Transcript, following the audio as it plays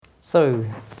So,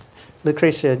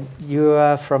 Lucrecia, you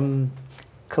are from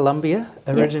Colombia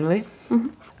originally. Yes.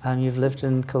 Mm-hmm. You've lived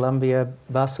in Colombia,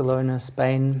 Barcelona,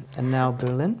 Spain, and now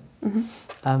Berlin.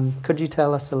 Mm-hmm. Could you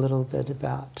tell us a little bit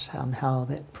about how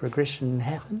that progression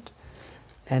happened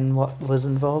and what was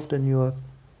involved in your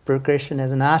progression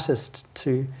as an artist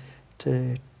to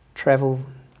travel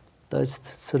those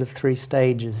sort of three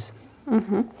stages?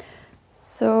 Mm-hmm.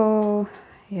 So,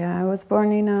 I was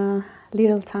born in a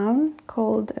little town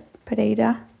called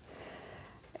Pereira.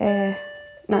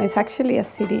 No, it's actually a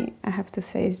city, I have to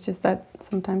say. It's just that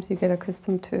sometimes you get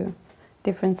accustomed to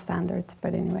different standards,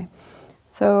 but anyway.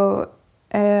 So,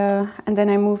 and then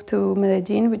I moved to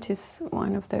Medellin, which is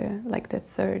one of the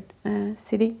third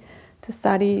city, to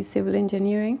study civil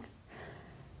engineering.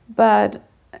 But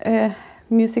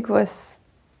music was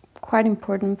quite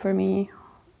important for me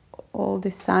all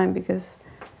this time because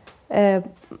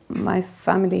my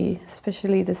family,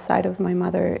 especially the side of my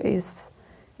mother, is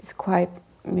quite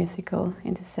musical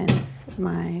in the sense.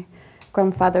 My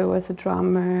grandfather was a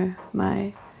drummer,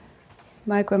 my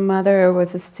grandmother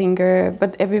was a singer,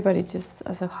 but everybody just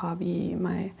as a hobby.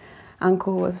 My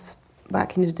uncle was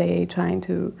back in the day trying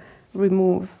to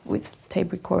remove with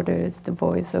tape recorders the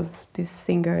voice of this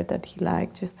singer that he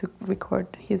liked, just to record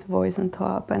his voice on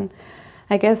top. And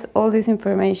I guess all this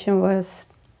information was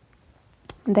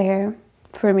there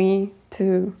for me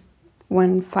to,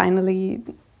 when finally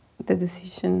the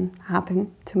decision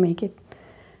happened to make it,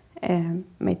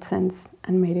 made sense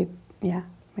and made it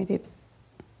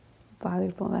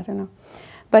valuable. I don't know,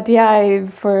 but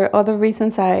for other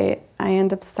reasons, I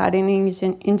ended up studying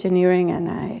engineering, and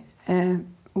I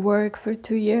worked for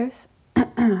 2 years.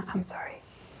 I'm sorry.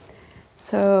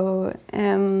 So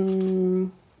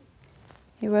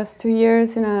it was 2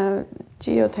 years in a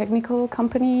geotechnical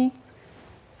company.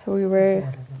 So we were.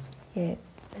 Yes.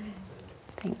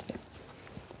 Thank you.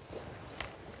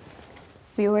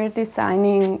 We were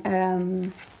designing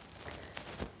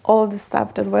all the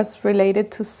stuff that was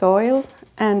related to soil,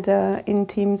 and in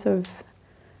teams of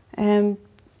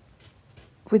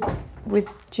with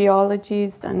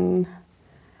geologists and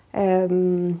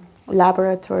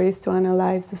laboratories to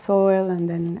analyze the soil, and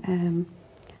then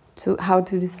to how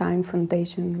to design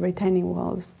foundation, retaining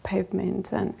walls,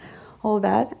 pavements, and all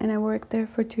that. And I worked there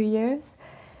for 2 years.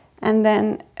 And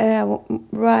then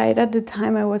right at the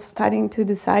time I was starting to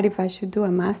decide if I should do a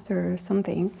master or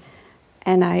something.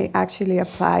 And I actually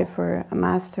applied for a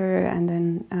master and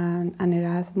then an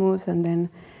Erasmus, and then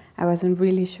I wasn't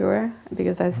really sure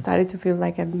because I started to feel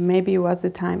like maybe it was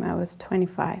the time. I was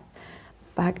 25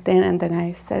 back then, and then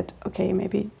I said, okay,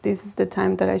 maybe this is the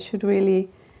time that I should really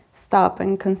stop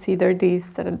and consider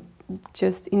this, that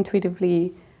just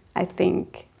intuitively I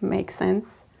think makes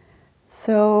sense.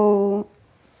 So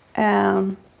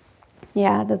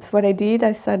that's what I did.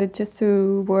 I started just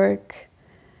to work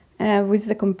with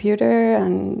the computer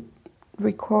and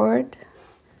record.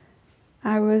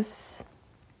 I was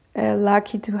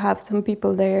lucky to have some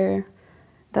people there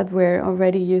that were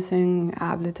already using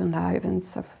Ableton Live and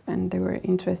stuff, and they were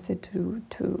interested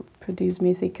to produce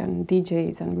music and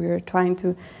DJs, and we were trying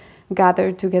to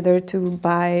gather together to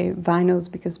buy vinyls,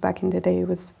 because back in the day it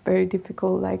was very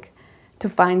difficult, like to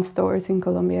find stores in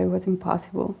Colombia. It was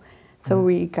impossible. So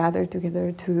we gathered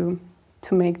together to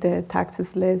make the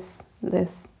taxes less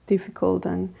difficult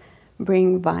and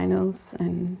bring vinyls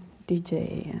and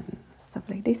DJ and stuff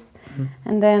like this.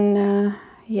 And then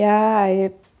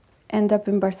I end up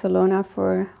in Barcelona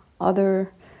for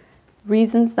other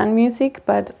reasons than music,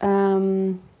 but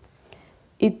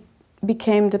it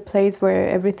became the place where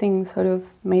everything sort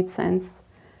of made sense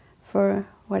for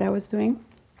what I was doing,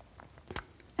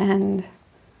 and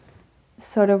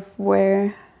sort of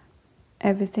where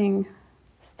everything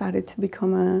started to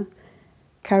become a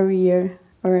career,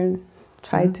 or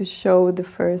try to show the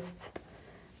first,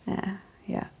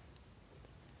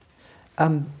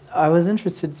 I was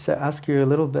interested to ask you a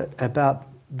little bit about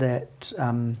that,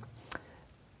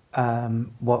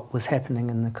 what was happening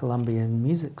in the Colombian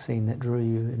music scene that drew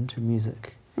you into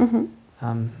music.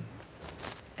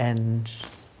 And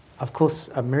of course,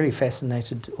 I'm really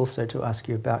fascinated also to ask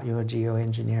you about your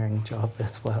geoengineering job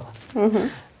as well.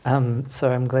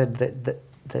 So I'm glad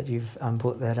that you've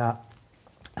brought that up.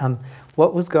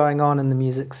 What was going on in the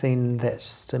music scene that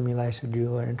stimulated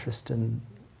your interest in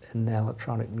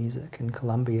electronic music in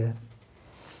Colombia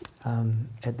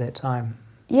at that time?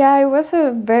 Yeah, it was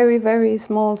a very, very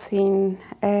small scene.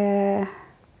 It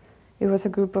was a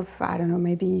group of, I don't know,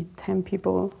 maybe 10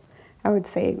 people, I would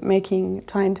say,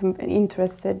 trying to be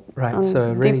interested. Right,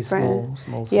 so really small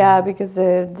scene. Yeah, because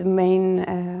the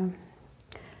main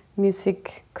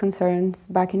music concerns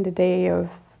back in the day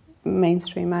of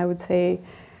mainstream, I would say,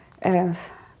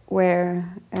 where,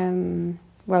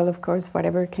 well, of course,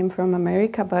 whatever came from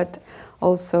America, but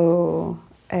also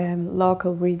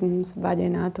local rhythms,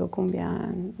 vallenato, cumbia,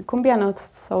 and cumbia not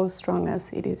so strong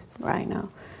as it is right now.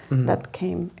 That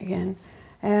came again.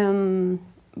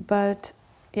 But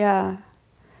yeah,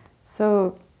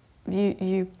 so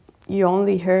you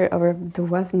only heard, or there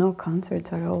was no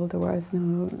concerts at all. There was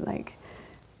no like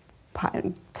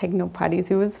techno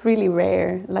parties. It was really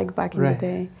rare, like back in the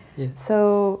day. Yeah.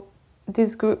 So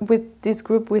with this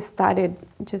group, we started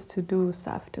just to do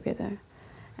stuff together,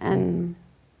 and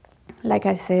like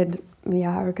I said,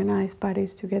 organize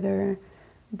parties together,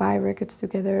 buy records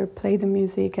together, play the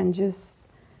music, and just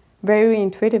very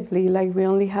intuitively, like we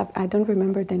only have, I don't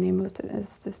remember the name of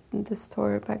the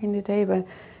store back in the day, but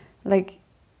like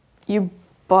you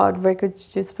bought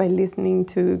records just by listening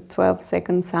to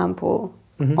 12-second sample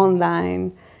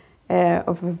online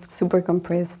of a super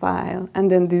compressed file,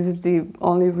 and then this is the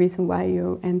only reason why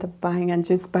you end up buying, and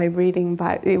just by reading,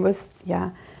 it was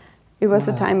a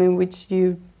time in which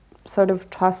you sort of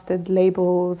trusted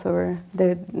labels or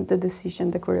the decision,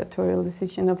 the curatorial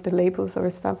decision of the labels or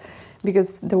stuff,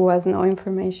 because there was no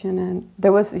information, and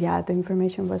there was, the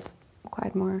information was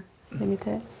quite more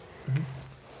limited.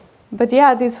 But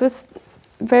this was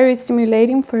very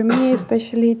stimulating for me,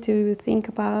 especially to think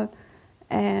about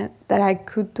that I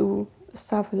could do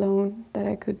stuff alone, that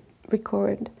I could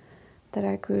record, that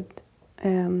I could,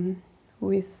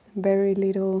 with very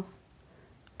little,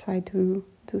 try to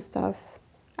do stuff.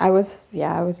 I was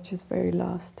just very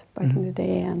lost back in the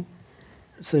day. And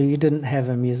so you didn't have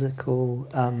a musical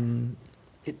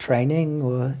training,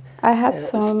 or I had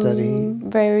some study?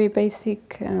 Very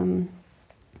basic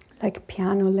like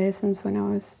piano lessons when I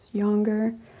was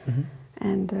younger,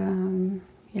 and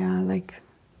like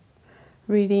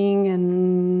reading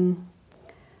and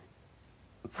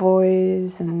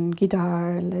voice and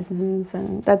guitar lessons,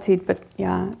 and that's it. But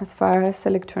as far as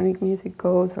electronic music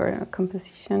goes, or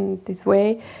composition this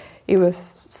way, it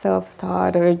was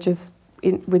self-taught, or just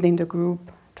within the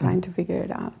group, trying to figure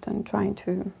it out and trying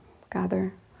to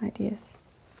gather ideas.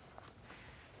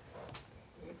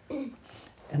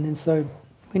 And then, so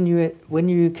when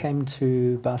you came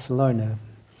to Barcelona,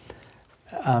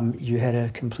 you had a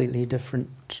completely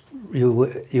different. You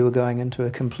were going into a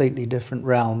completely different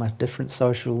realm, a different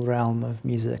social realm of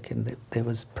music, and there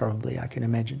was probably, I can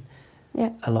imagine,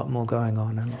 a lot more going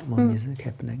on, a lot more music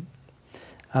happening.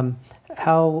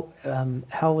 How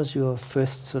was your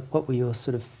first? What were your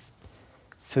sort of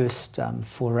first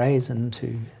forays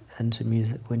into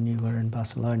music when you were in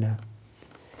Barcelona?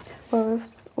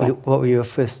 What were your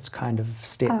first kind of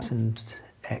steps and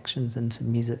actions into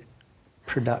music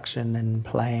production and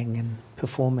playing and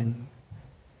performing?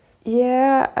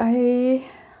 I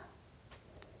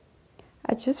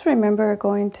just remember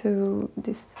going to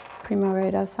this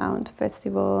Primavera Sound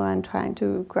Festival and trying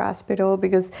to grasp it all,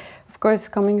 because, of course,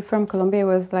 coming from Colombia,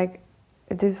 was like,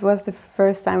 this was the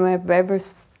first time I've ever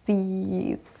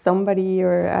seen somebody,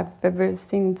 or I've ever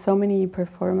seen so many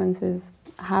performances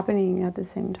happening at the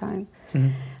same time.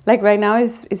 Like right now,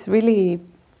 it's really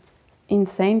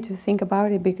insane to think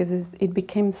about it, because it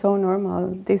became so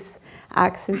normal, this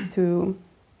access to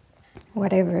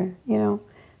whatever,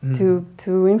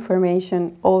 to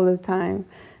information all the time,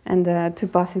 and to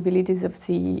possibilities of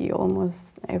see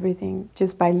almost everything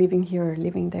just by living here or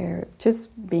living there, just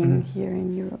being here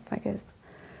in Europe, I guess.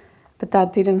 But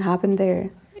that didn't happen there.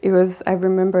 It was, I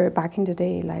remember back in the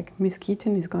day, like, Miss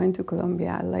Keaton is going to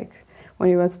Colombia, like, when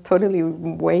it was totally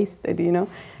wasted,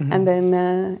 And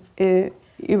then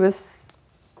it's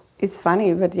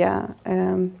funny, but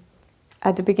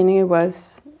at the beginning it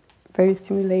was very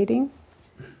stimulating,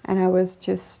 and I was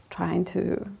just trying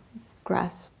to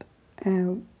grasp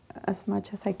as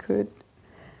much as I could,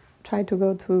 try to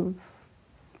go to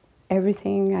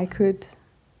everything I could,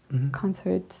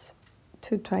 concerts,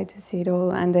 to try to see it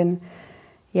all, and then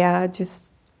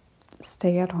just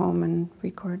stay at home and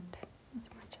record as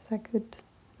much as I could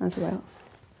as well.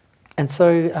 And so,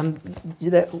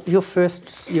 your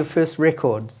first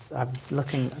records. I'm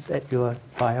looking at your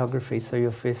biography. So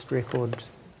your first record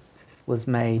was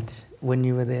made when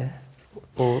you were there,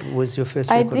 or was your first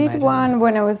record made? I did one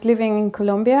when I was living in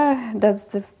Colombia. That's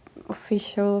the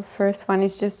official first one.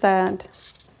 It's just that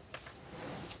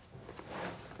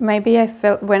maybe I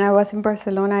felt, when I was in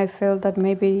Barcelona, I felt that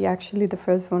maybe actually the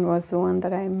first one was the one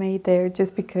that I made there,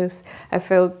 just because I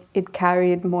felt it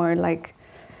carried more like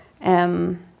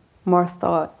more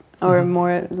thought, or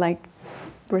more like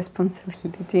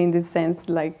responsibility, in the sense,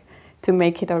 like, to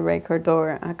make it a record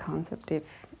or a concept, if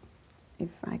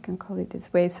I can call it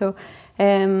this way. So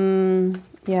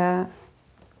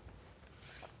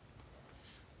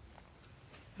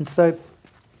And so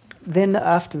then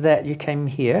after that you came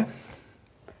here.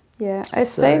 Yeah, I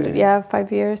stayed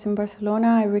 5 years in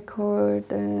Barcelona. I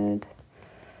recorded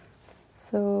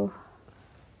 2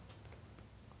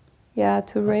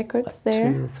 records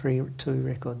there. 2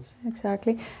 records.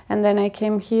 Exactly. And then I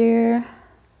came here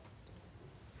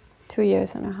 2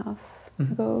 years and a half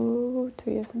ago. 2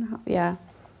 years and a half, yeah.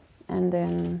 And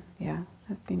then,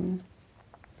 I've been...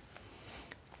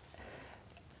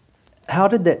 How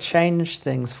did that change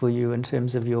things for you in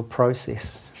terms of your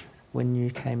process when you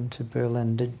came to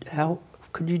Berlin?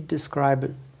 Could you describe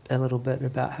it a little bit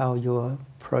about how your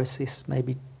process,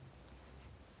 maybe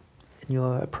in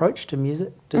your approach to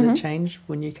music, did it change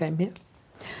when you came here?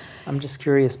 I'm just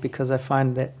curious because I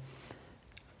find that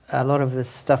a lot of the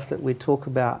stuff that we talk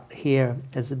about here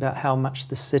is about how much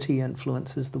the city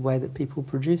influences the way that people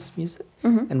produce music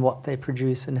and what they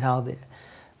produce and how their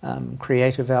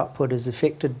creative output is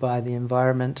affected by the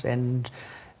environment and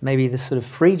maybe the sort of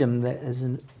freedom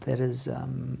that is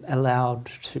allowed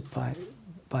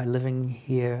by living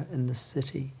here in the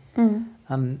city.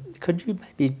 Could you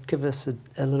maybe give us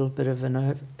a little bit of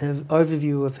an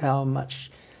overview of how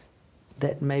much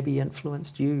that maybe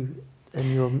influenced you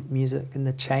in your music and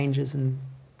the changes and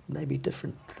maybe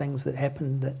different things that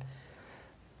happened that...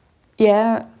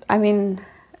 Yeah, I mean,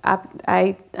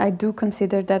 I do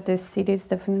consider that the city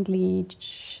definitely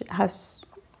has,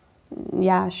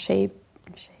 shaped.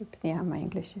 Yeah, my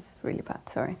English is really bad,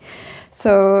 sorry.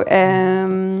 So,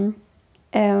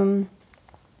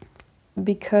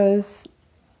 because...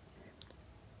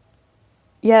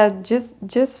 Yeah,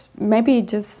 just maybe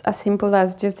just as simple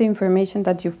as just the information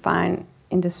that you find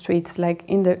in the streets, like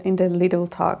in the little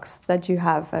talks that you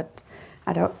have at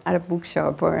a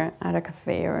bookshop or at a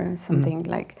cafe or something,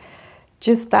 like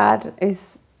just that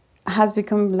has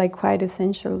become like quite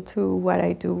essential to what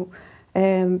I do,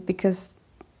 because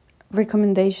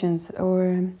recommendations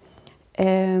or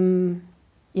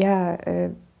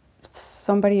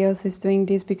somebody else is doing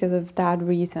this because of that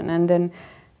reason, and then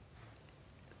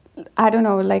I don't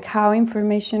know, like how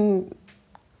information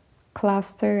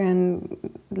cluster and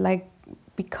like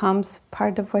becomes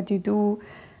part of what you do.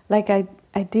 Like I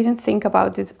didn't think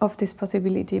about this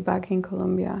possibility back in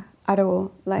Colombia at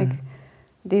all. Like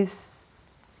these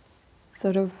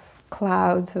sort of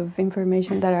clouds of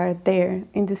information that are there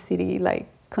in the city, like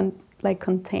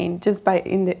contained just by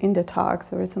in the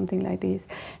talks or something like this.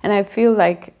 And I feel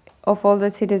like of all the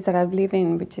cities that I've lived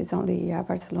in, which is only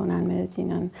Barcelona and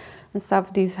Medellin and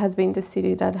stuff, this has been the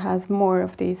city that has more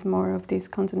of these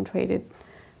concentrated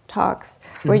talks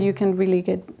where you can really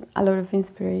get a lot of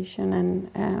inspiration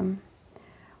and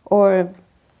or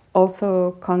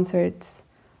also concerts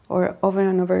or over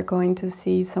and over going to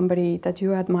see somebody that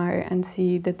you admire and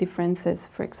see the differences,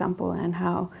 for example, and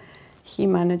how he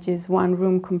manages one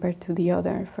room compared to the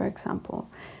other, for example.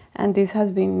 And this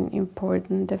has been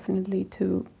important definitely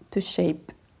to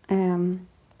shape. And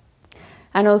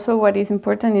also what is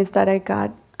important is that I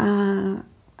got a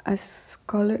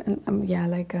scholar,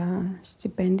 like a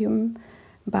stipendium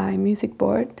by Music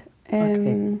Board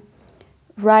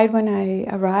right when I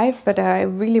arrived, but I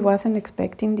really wasn't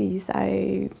expecting this.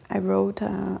 I wrote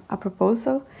a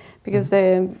proposal because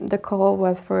the call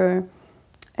was for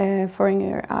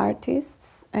foreigner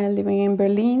artists living in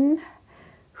Berlin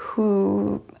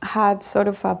who had sort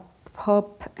of a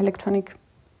electronic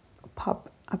pop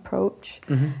approach.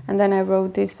 And then I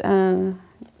wrote this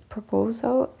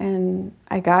proposal and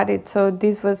I got it. So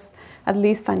this was at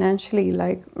least financially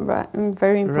like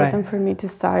very important for me to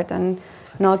start and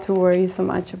not to worry so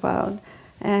much about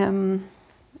and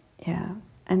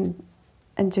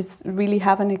just really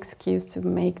have an excuse to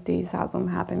make this album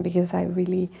happen, because I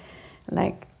really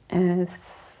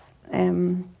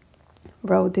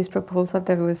wrote this proposal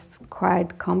that was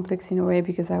quite complex in a way,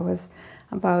 because I was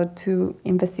about to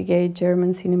investigate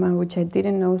German cinema, which I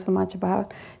didn't know so much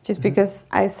about, just because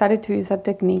I started to use a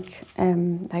technique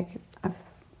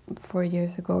 4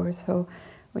 years ago or so,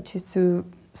 which is to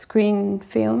screen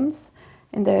films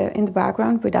in the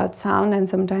background without sound, and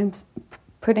sometimes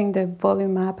putting the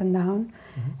volume up and down,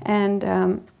 and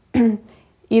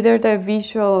either the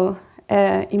visual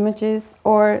images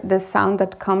or the sound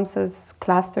that comes as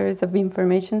clusters of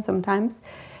information sometimes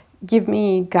give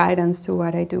me guidance to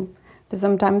what I do. But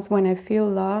sometimes when I feel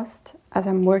lost as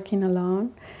I'm working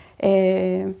alone,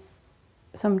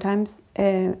 sometimes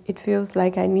it feels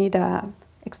like I need an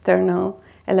external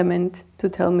element to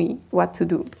tell me what to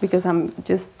do, because I'm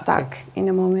just stuck in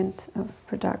a moment of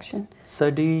production.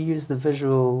 So do you use the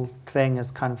visual thing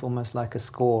as kind of almost like a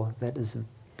score that is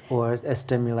or a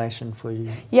stimulation for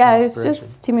you? Yeah, it's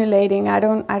just stimulating. I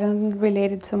don't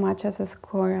relate it so much as a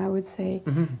score, I would say.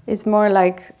 Mm-hmm. It's more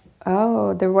like,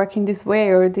 oh, they're working this way,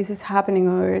 or this is happening,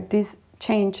 or this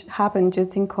change happened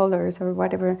just in colors or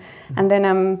whatever. Mm-hmm. And then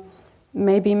I'm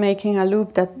maybe making a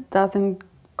loop that doesn't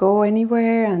go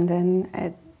anywhere, and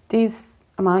then this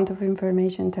amount of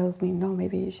information tells me, no,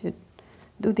 maybe you should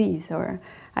do this, or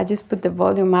I just put the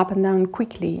volume up and down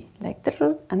quickly, like,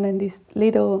 and then this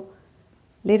little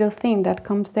thing that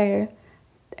comes there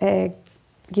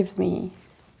gives me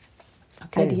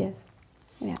ideas.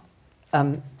 Yeah.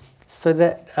 So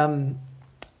that,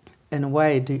 in a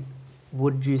way,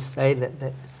 would you say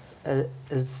that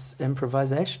is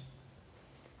improvisation?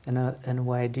 In a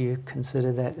way, do you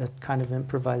consider that a kind of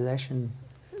improvisation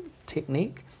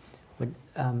technique?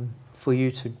 For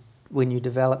you to, when you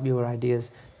develop your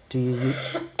ideas,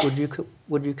 would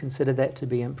you consider that to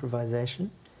be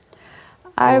improvisation?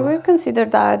 I would consider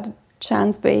that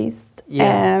chance-based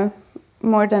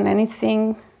more than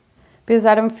anything, because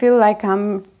I don't feel like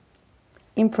I'm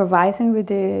improvising with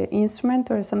the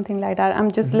instrument or something like that.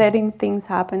 I'm just letting things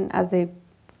happen as they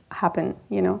happen,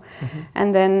 you know. Mm-hmm.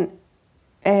 And then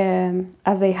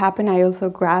as they happen, I also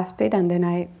grasp it, and then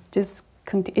I just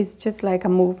it's just like a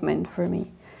movement for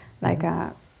me, like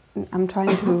I'm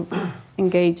trying to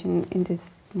engage in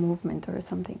this movement or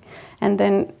something. And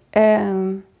then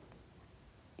I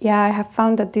have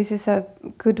found that this is a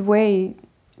good way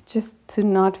just to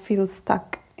not feel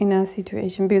stuck in a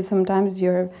situation, because sometimes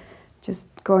you're just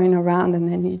going around and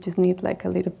then you just need like a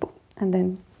little boop, and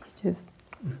then you just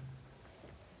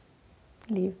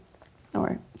leave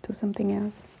or do something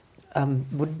else.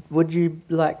 Would you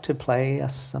like to play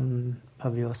us some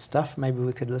of your stuff? Maybe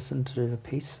we could listen to a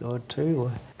piece or two.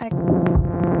 Or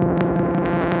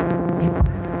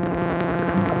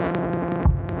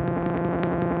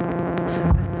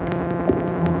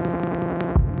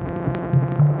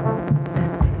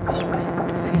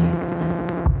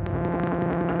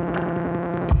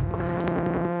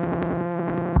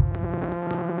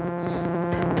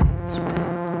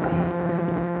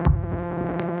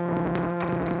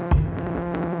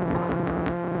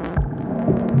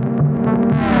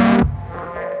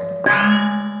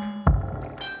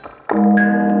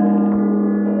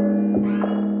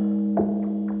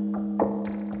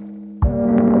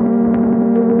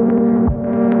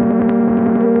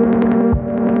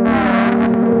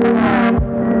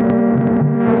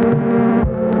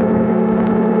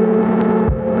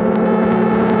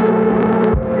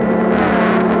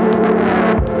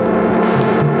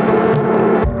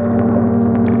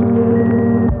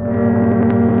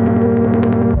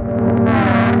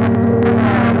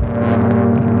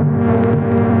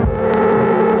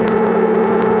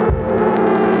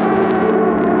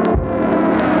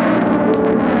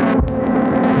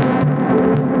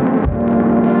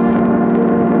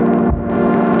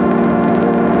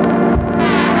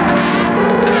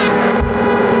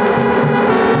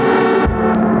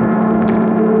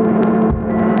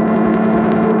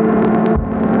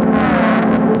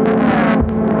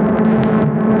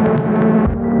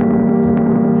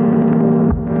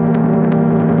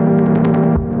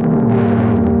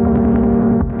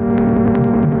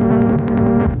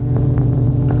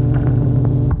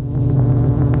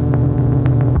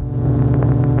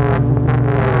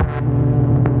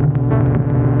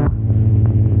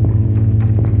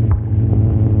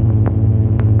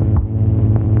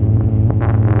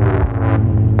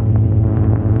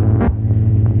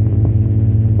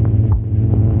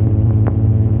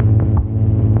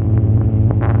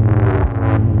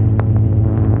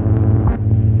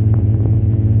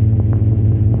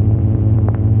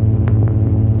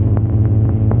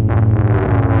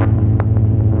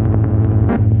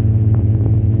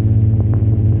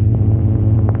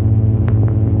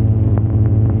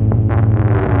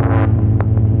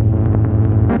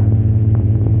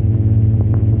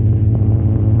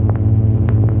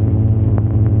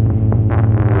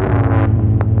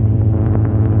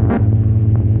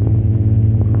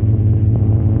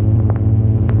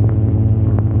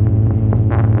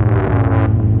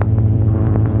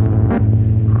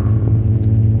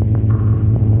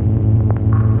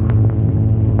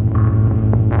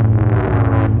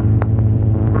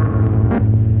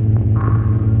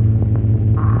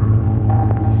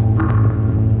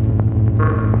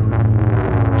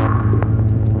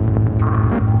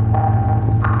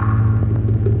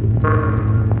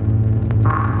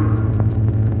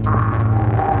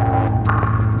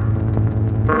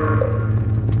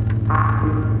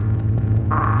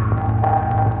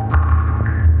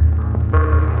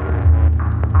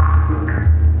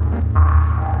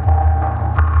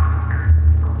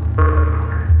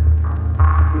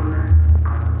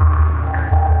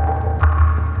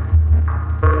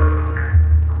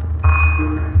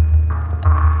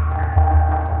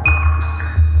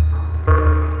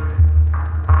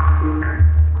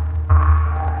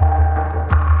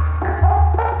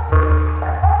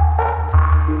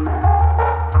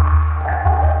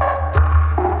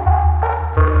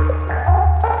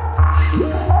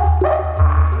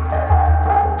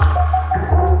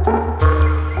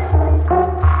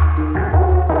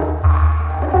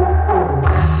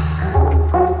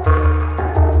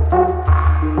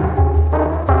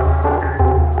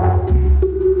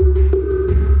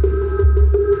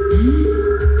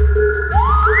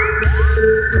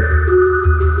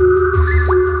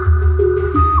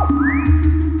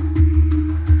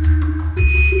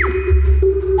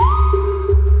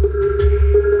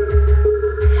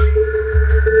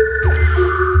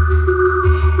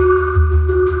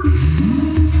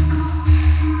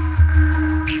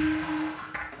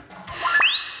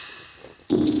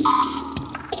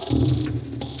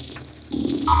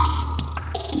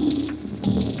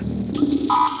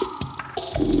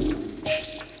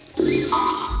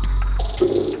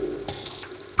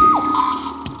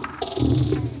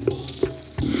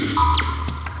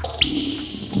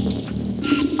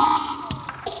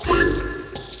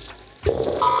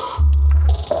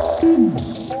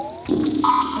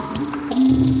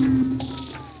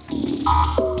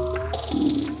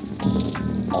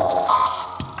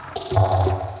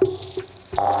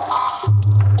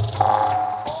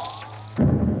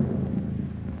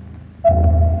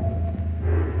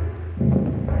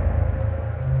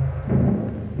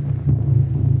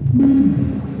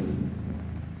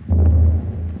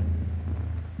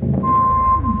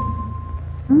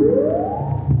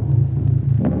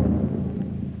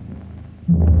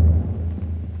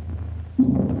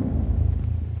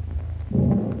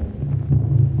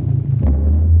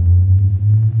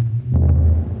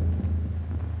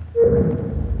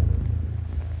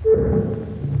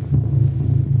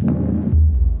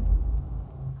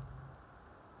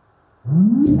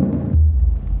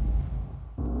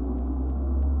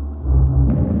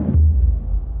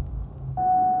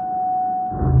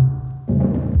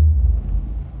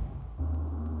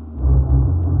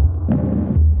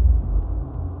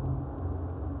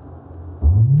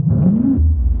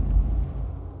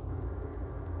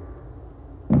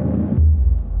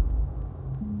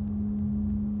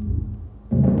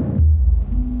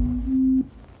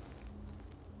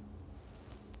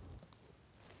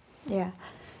Yeah.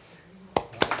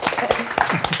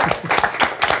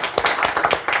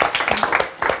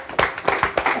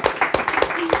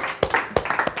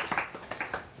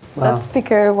 Wow. That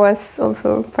speaker was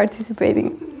also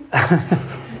participating.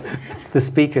 The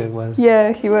speaker was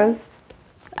Yeah, he was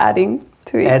adding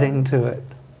to it. adding to it,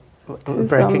 To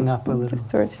breaking some up a little.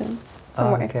 distortion. Oh,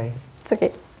 Somewhere. okay. It's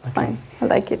okay. It's Okay. fine. I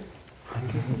like it.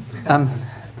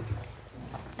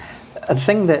 A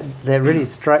thing that really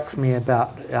strikes me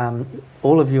about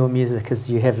all of your music is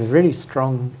you have a really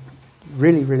strong,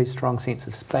 really strong sense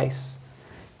of space.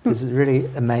 There's a really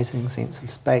amazing sense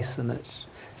of space in it,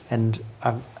 and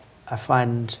I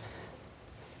find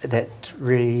that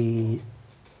really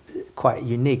quite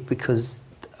unique because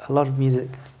a lot of music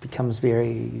becomes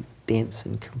very dense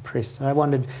and compressed. And I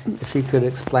wondered if you could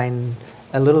explain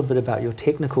a little bit about your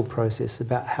technical process,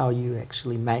 about how you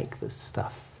actually make this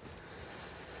stuff.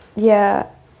 Yeah.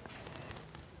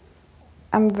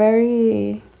 I'm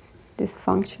very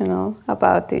dysfunctional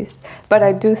about this, but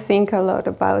I do think a lot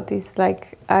about this.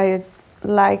 Like, I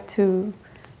like to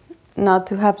not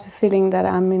to have the feeling that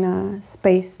I'm in a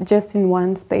space, just in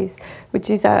one space, which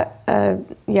is a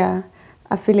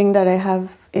feeling that I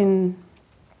have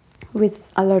with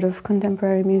a lot of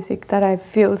contemporary music, that I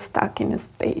feel stuck in a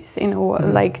space, in a wall,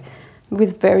 like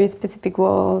with very specific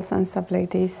walls and stuff like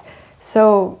this.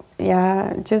 So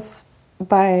yeah, just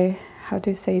by, how do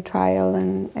you say, trial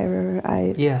and error,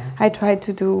 I try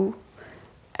to do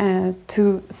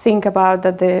to think about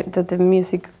that the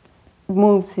music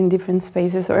moves in different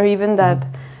spaces, or even that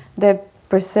the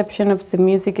perception of the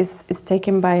music is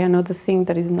taken by another thing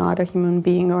that is not a human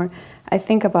being. Or I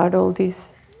think about all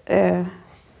this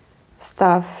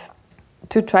stuff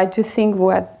to try to think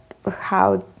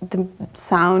how the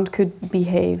sound could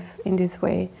behave in this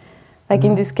way. Like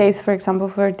in this case, for example,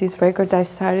 for this record, I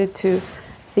started to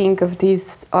think of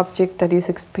this object that is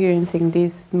experiencing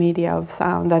this media of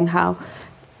sound, and how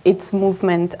its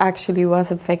movement actually was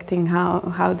affecting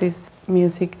how this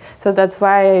music. So that's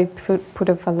why I put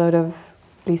up a lot of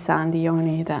glissandi on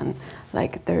it, and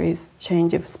like there is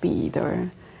change of speed,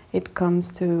 or it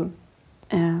comes to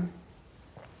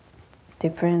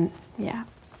different,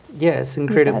 Yeah, it's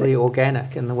incredibly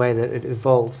organic in the way that it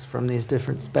evolves from these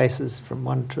different spaces from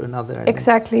one to another.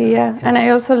 Exactly, yeah. And I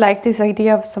also like this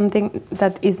idea of something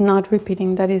that is not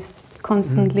repeating, that is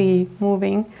constantly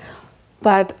moving.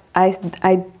 But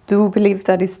I do believe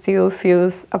that it still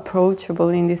feels approachable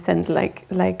in this sense.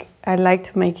 Like I like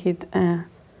to make it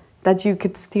that you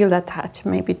could still attach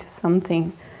maybe to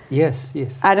something. Yes,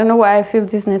 yes. I don't know why I feel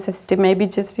this necessity. Maybe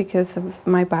just because of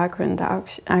my background.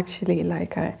 Actually,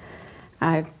 like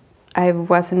I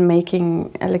wasn't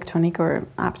making electronic or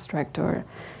abstract or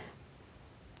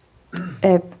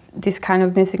this kind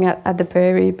of music at the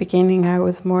very beginning. I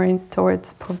was more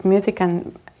towards pop music,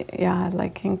 and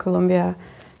like in Colombia,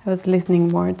 I was listening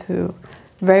more to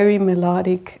very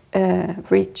melodic,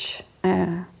 rich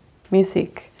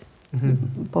music,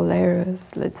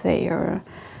 boleros, let's say, or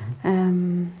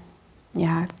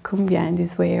cumbia in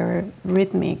this way, or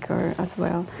rhythmic, or as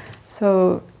well.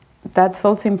 So that's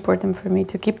also important for me,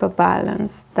 to keep a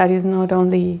balance that is not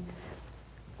only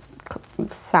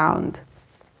sound,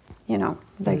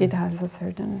 like it has a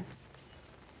certain.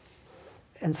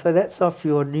 And so that's off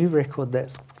your new record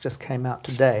that's just came out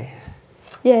today.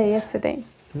 Yeah, yesterday.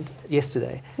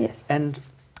 Yesterday. Yes. And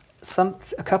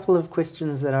a couple of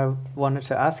questions that I wanted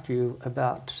to ask you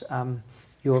about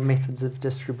your methods of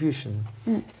distribution.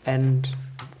 And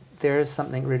there is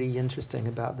something really interesting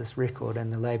about this record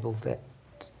and the label that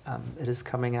it is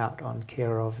coming out on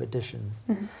Care of Editions.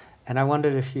 And I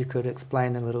wondered if you could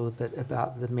explain a little bit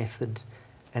about the method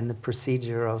and the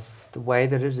procedure of the way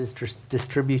that it is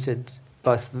distributed,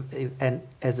 both and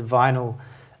as a vinyl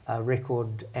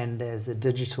record and as a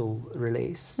digital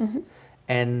release,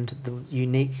 and the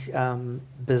unique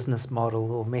business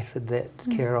model or method that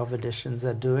Care of Editions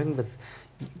are doing with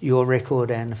your record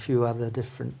and a few other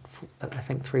different, I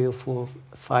think 3 or 4,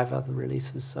 5 other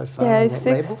releases so far on that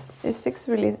label. It's 6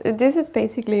 releases. This is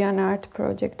basically an art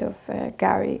project of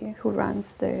Gary, who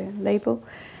runs the label.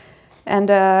 And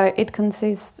it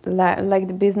consists, like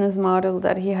the business model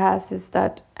that he has is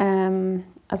that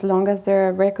as long as there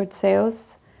are record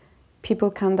sales, people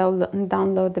can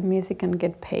download the music and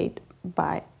get paid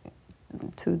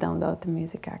to download the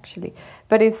music, actually.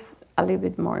 But it's a little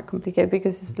bit more complicated,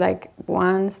 because it's like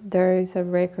once there is a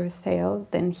record sale,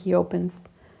 then he opens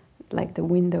like the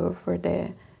window for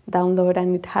the download,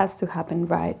 and it has to happen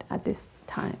right at this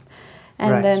time.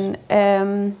 And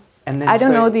then I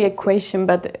don't know the equation,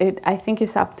 but I think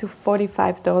it's up to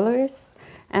 $45,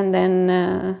 and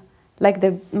then like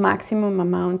the maximum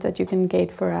amount that you can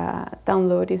get for a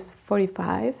download is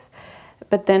 45.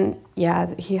 But then,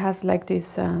 yeah, he has like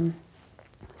this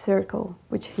circle,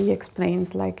 which he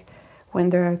explains, like when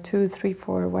there are 2, 3,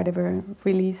 4, whatever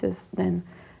releases, then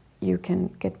you can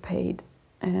get paid.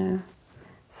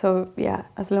 So yeah,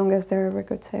 as long as there are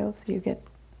record sales, you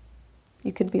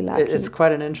could be lucky. It's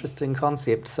quite an interesting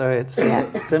concept. So it's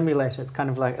stimulated. It's kind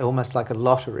of like almost like a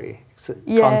lottery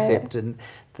concept, in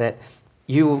that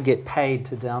you will get paid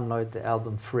to download the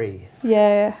album free.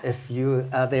 Yeah. If you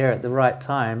are there at the right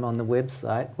time on the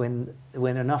website,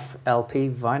 when enough LP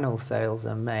vinyl sales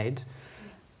are made,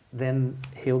 then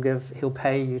he'll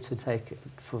pay you to take it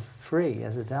for free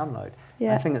as a download.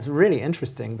 Yeah. I think it's really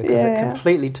interesting because it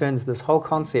completely turns this whole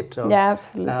concept of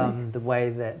absolutely. The way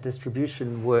that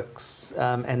distribution works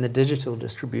and the digital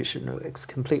distribution works,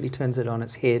 completely turns it on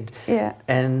its head. Yeah.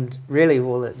 And really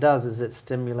all it does is it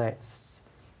stimulates,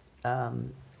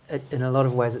 in a lot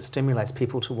of ways it stimulates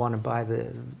people to want to buy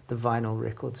the vinyl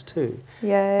records too.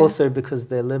 Yeah. Also because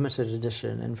they're limited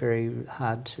edition and very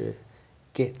hard to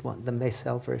get them. They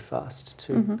sell very fast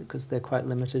too, because they're quite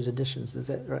limited editions. Is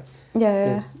that right?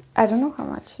 Yeah. I don't know how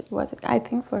much it was. I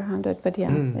think 400, but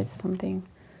yeah, it's something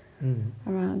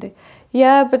around it.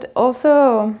 Yeah, but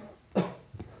also,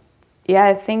 yeah,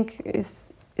 I think it's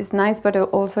nice, but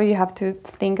also you have to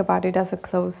think about it as a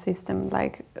closed system,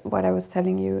 like what I was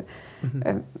telling you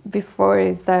before,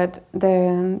 is that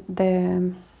the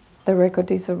record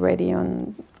is already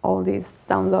on all these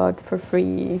download for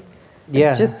free.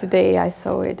 Yeah. Just today I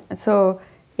saw it. So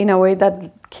in a way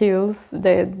that kills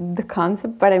the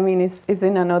concept, but I mean it's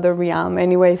in another realm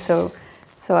anyway. So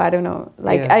I don't know.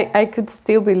 Like I could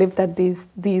still believe that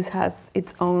this has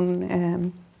its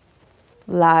own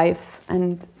life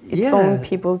and its own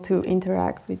people to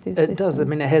interact with this system. It does. I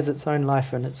mean, it has its own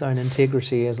life and its own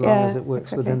integrity as long as it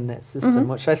works within that system,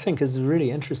 which I think is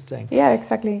really interesting. Yeah,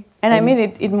 exactly. And I mean,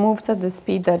 it moves at the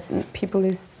speed that people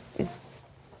is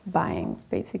buying,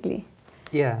 basically.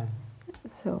 Yeah.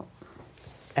 So.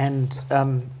 And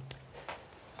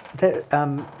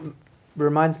that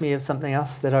reminds me of something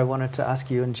else that I wanted to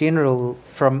ask you. In general,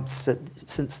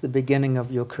 since the beginning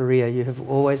of your career, you have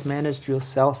always managed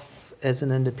yourself as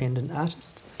an independent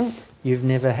artist. You've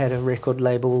never had a record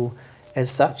label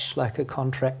as such, like a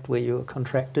contract where you were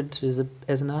contracted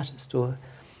as an artist, or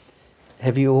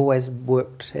have you always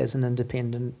worked as an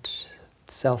independent,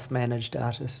 self-managed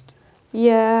artist?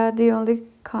 Yeah, the only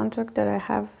contract that I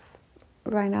have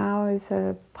right now is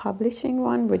a publishing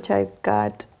one, which I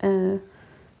got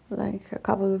like a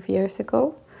couple of years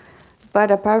ago.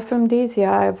 But apart from this,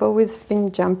 yeah, I've always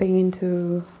been jumping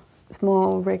into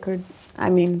small record. I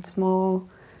mean,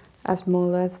 as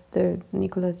small as the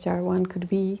Nicolas Jaar one could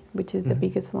be, which is the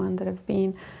biggest one that I've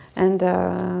been,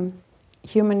 and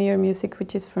Human Ear Music,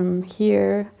 which is from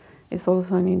here, is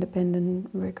also an independent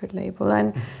record label,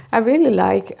 and I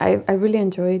really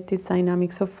enjoy this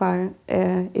dynamic so far.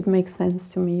 It makes sense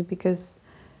to me because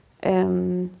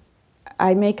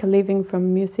I make a living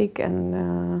from music,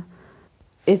 and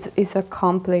it's a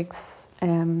complex.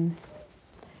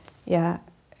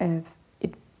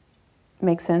 It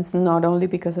makes sense not only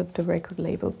because of the record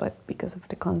label, but because of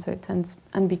the concerts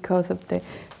and because of the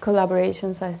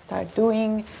collaborations I start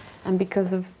doing, and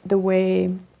because of the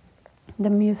way the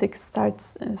music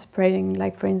starts spreading.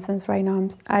 Like, for instance, right now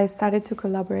I started to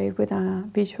collaborate with a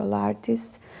visual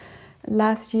artist.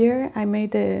 Last year I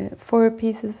made 4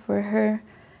 pieces for her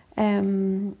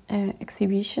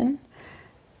exhibition,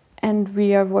 and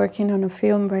we are working on a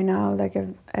film right now, like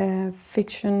a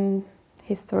fiction,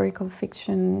 historical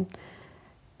fiction,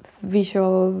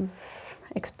 visual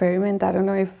experiment. I don't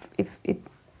know if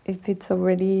it's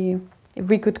already, if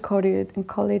we could call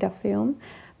it a film,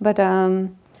 but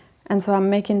and so I'm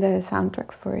making the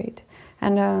soundtrack for it,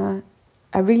 and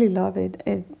I really love it.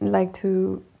 Like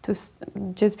to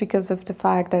just because of the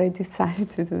fact that I decided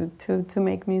to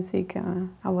make music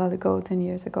a while ago, 10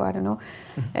 years ago, I don't know.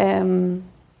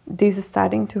 This is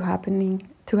starting to happen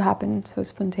so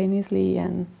spontaneously,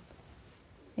 and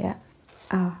yeah.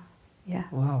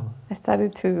 Wow. I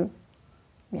started to,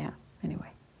 anyway.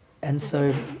 And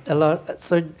so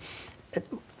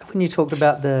when you talked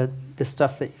about the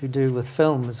stuff that you do with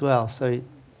film as well, so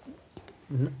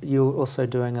you're also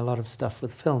doing a lot of stuff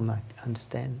with film, I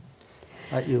understand.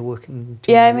 Like you're working.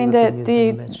 Yeah, I mean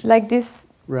the like this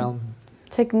realm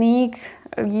technique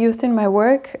used in my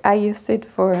work. I used it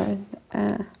for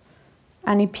an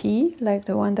EP, like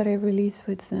the one that I released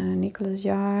with Nicolas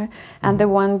Jaar, and the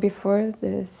one before,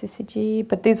 the CCG.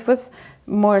 But this was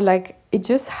more like, it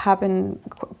just happened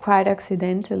quite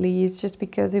accidentally. It's just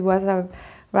because it was a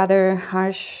rather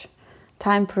harsh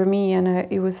time for me, and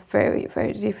it was very,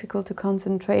 very difficult to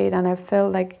concentrate, and I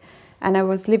felt like, and I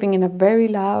was living in a very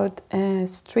loud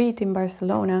street in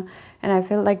Barcelona, and I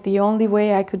felt like the only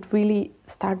way I could really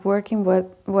start working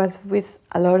was with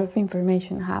a lot of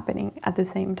information happening at the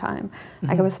same time.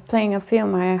 Like I was playing a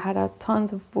film, I had a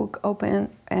tons of book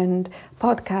open and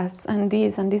podcasts and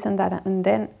this and this and that, and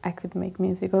then I could make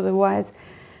music. Otherwise,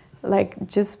 like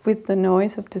just with the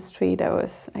noise of the street,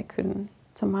 I couldn't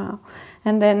somehow.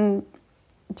 And then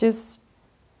just,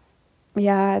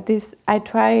 yeah, I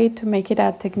try to make it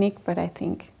a technique, but I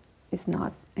think it's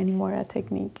not anymore a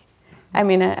technique. I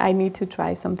mean, I need to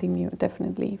try something new,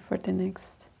 definitely, for the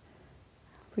next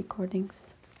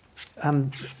recordings.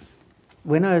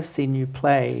 When I've seen you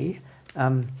play,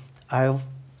 I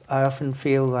often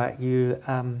feel like you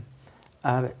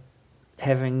are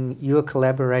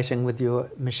collaborating with your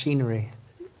machinery,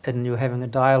 and you're having a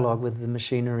dialogue with the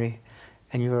machinery,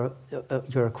 and your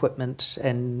equipment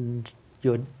and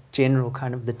your general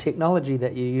kind of the technology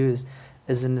that you use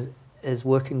is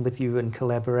working with you in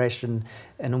collaboration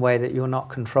in a way that you're not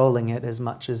controlling it as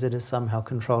much as it is somehow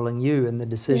controlling you and the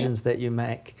decisions that you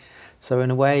make. So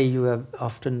in a way, you are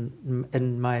often,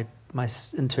 in my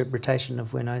interpretation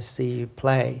of when I see you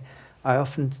play, I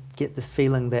often get this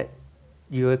feeling that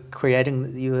you have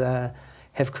created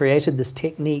this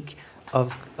technique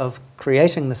of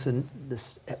creating this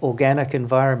organic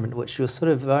environment, which you're sort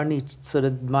of only sort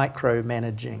of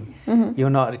micromanaging. You're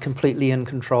not completely in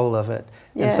control of it.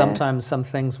 Yeah. And sometimes some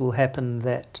things will happen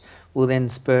that will then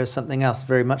spur something else,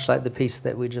 very much like the piece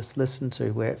that we just listened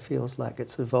to, where it feels like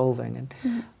it's evolving. And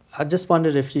I just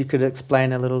wondered if you could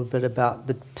explain a little bit about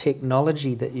the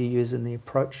technology that you use and the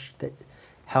approach,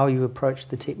 how you approach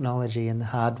the technology and the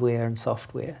hardware and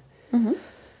software.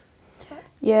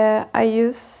 Yeah, I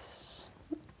use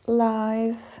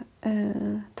live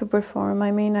to perform.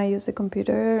 I mean, I use the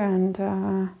computer, and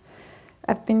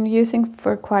I've been using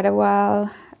for quite a while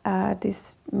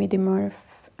this MIDI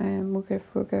Morph Mooger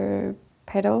Fugger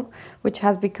pedal, which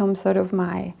has become sort of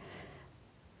my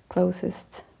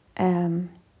closest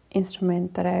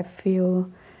instrument that I feel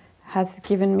has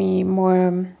given me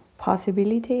more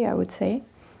possibility, I would say.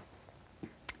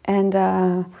 And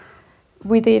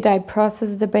with it, I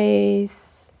process the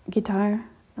bass guitar.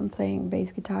 I'm playing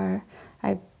bass guitar.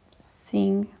 I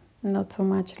sing, not so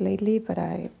much lately, but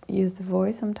I use the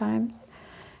voice sometimes.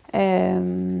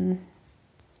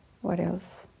 What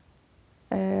else?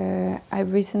 I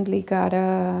recently got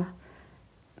a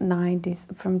 90s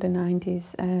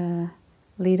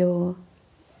little,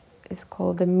 it's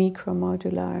called the Micro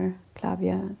Modular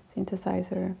Clavia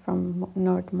synthesizer from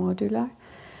Nord Modular.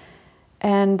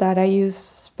 And that I use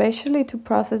especially to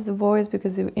process the voice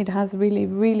because it has really,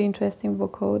 really interesting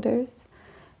vocoders,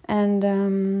 and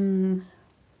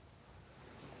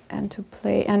to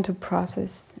play and to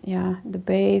process, the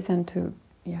bass, and to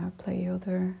play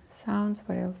other sounds.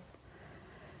 What else?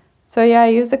 So I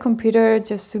use the computer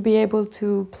just to be able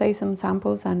to play some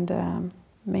samples and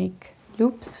make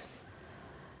loops.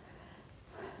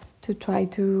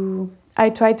 I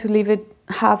try to leave it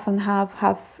half and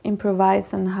half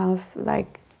improvised and half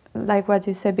like what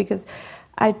you said, because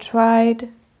I tried,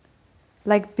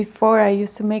 like before I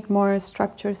used to make more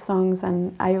structured songs,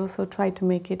 and I also tried to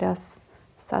make it as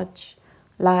such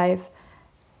live,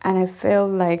 and I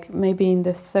felt like maybe in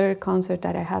the third concert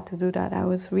that I had to do that, I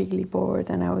was really bored,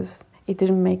 and it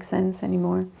didn't make sense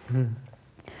anymore.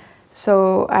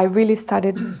 So I really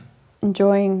started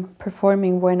enjoying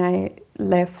performing when I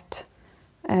left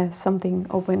something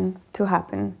open to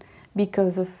happen,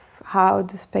 because of how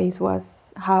the space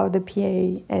was, how the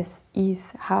PA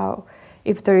is, how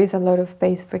if there is a lot of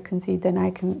bass frequency, then I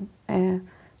can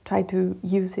try to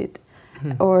use it.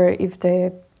 Or if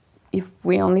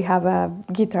we only have a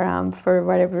guitar amp for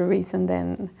whatever reason,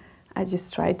 then I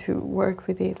just try to work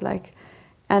with it.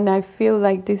 And I feel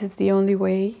like this is the only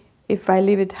way. If I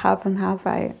leave it half and half,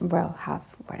 half,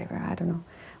 whatever, I don't know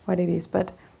what it is,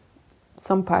 but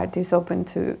some part is open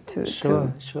to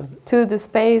the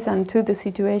space and to the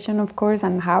situation, of course,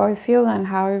 and how I feel and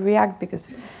how I react,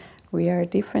 because we are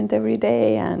different every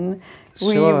day, and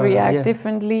we react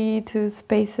differently to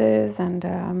spaces, and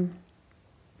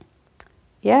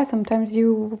sometimes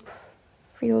you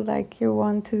feel like you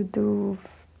want to do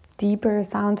deeper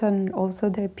sounds, and also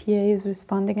the PA is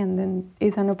responding, and then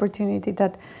it's an opportunity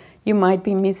that you might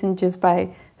be missing just by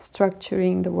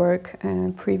structuring the work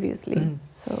previously.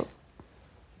 So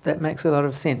that makes a lot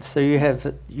of sense. So you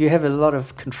have a lot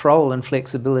of control and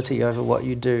flexibility over what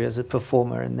you do as a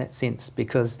performer in that sense,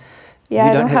 because you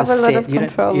don't have a lot of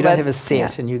control. You don't have a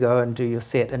set, and you go and do your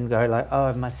set and go like,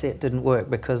 oh, my set didn't work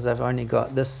because I've only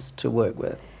got this to work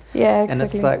with. Yeah, exactly. And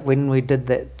it's like when we did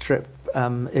that trip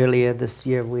earlier this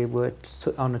year, we were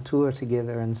on a tour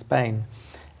together in Spain.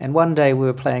 And one day we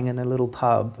were playing in a little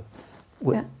pub,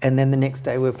 and then the next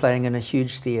day we were playing in a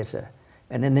huge theatre.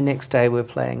 And then the next day we were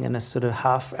playing in a sort of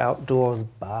half outdoors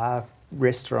bar,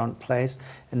 restaurant place.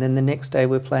 And then the next day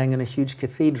we're playing in a huge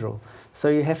cathedral. So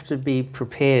you have to be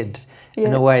prepared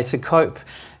in a way to cope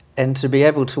and to be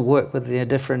able to work with the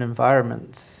different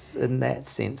environments in that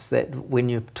sense, that when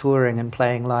you're touring and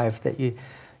playing live, that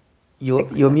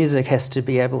your music has to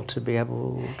be able to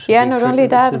not only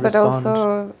that, but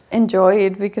also enjoy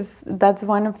it, because that's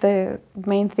one of the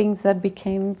main things that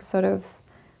became sort of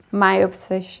my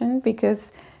obsession, because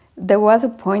there was a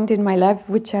point in my life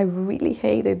which I really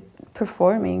hated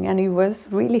performing, and it was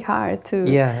really hard to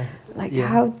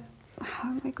how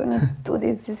am I gonna do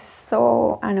this? This is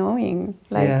so annoying.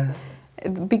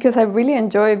 Because I really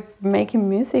enjoy making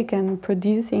music and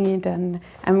producing it, and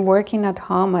I'm working at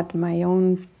home at my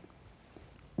own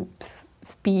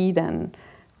speed and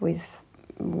with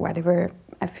whatever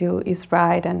I feel is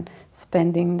right, and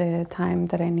spending the time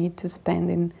that I need to spend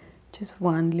in just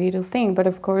one little thing. But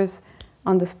of course,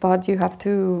 on the spot, you have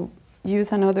to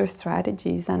use another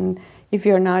strategies, and if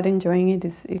you're not enjoying it,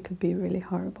 it could be really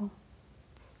horrible.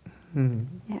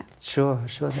 Yeah. Sure.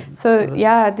 So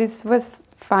this was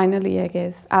finally, I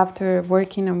guess, after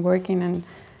working and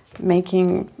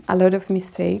making a lot of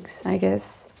mistakes, I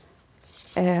guess.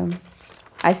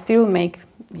 I still make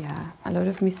a lot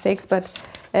of mistakes, but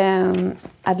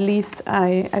at least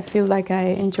I feel like I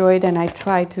enjoyed, and I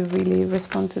try to really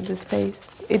respond to the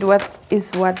space.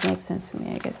 Is what makes sense to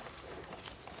me, I guess.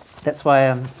 That's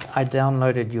why I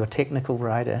downloaded your technical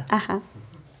writer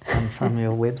from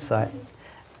your website.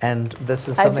 And this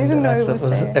is something that I thought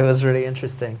was really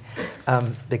interesting,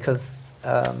 because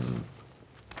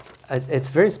it's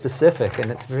very specific and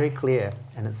it's very clear,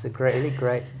 and it's a really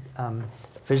great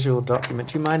visual document.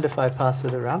 Do you mind if I pass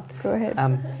it around? Go ahead.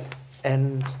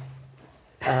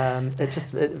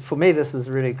 For me, this was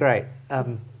really great.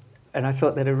 And I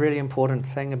thought that a really important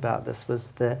thing about this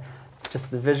was the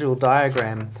visual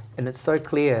diagram, and it's so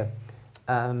clear.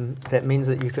 That means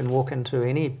that you can walk into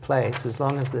any place as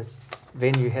long as the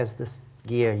venue has this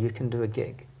gear, you can do a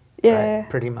gig. Yeah, right?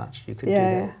 Pretty much. You could do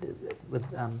that with.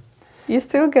 You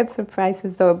still get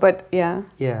surprises though, but yeah.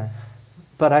 Yeah,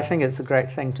 but I think it's a great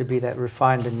thing to be that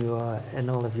refined in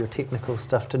all of your technical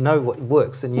stuff, to know what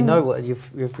works, and you know what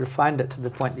you've refined it to the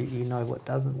point that you know what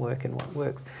doesn't work and what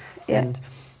works. Yeah.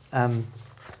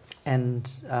 And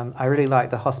I really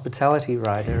like the hospitality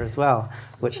rider as well,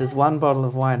 which is one bottle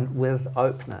of wine with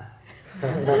opener.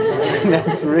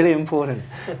 That's really important,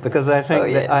 because I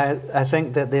think I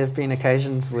think that there have been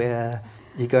occasions where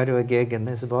you go to a gig and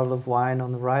there's a bottle of wine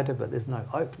on the rider, but there's no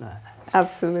opener.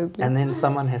 Absolutely. And then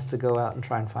someone has to go out and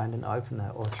try and find an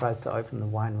opener, or tries to open the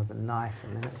wine with a knife,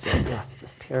 and then it's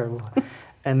just terrible.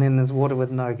 And then there's water with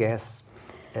no gas,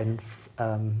 and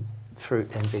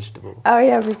fruit and vegetables. Oh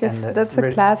yeah, because that's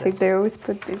a classic. They always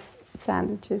put these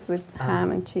sandwiches with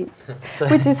ham and cheese,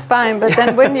 which is fine. But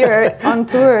then when you're on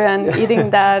tour and eating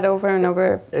that over and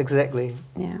over, exactly.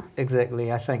 Yeah.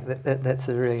 Exactly. I think that's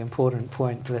a really important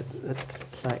point. That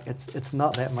it's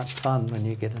not that much fun when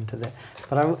you get into that.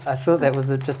 But I thought that was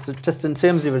just in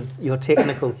terms of your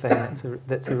technical thing.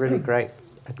 That's a really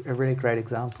great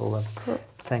example of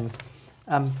things.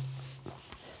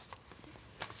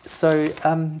 So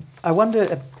I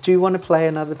wonder, do you want to play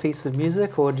another piece of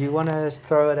music, or do you want to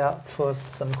throw it out for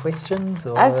some questions?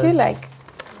 Or? As you like.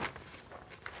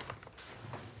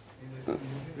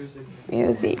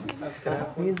 Music. Can I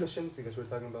have one question? Because we're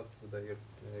talking about your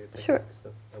sure.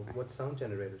 Stuff. What sound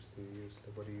generators do you use?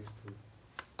 What do you use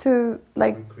to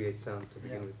create sound to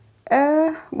begin with?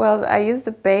 Well, I use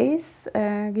the bass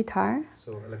guitar.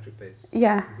 So electric bass.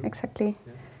 Yeah, exactly.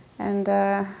 Yeah. And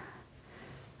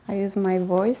I use my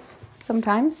voice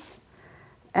sometimes,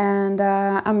 and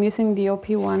I'm using the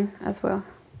OP1 as well.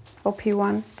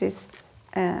 OP1, this,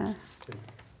 the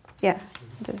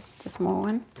small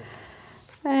one. Yeah.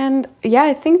 And yeah,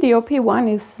 I think the OP1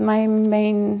 is my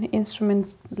main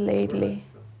instrument lately.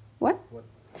 What?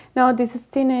 No, this is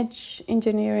Teenage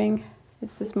Engineering.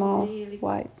 It's the small really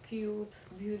white. Cute,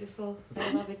 beautiful.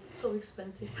 I love it. So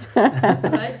expensive,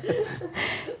 right?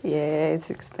 Yeah, it's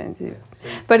expensive,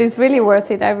 but it's really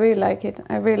worth it. I really like it.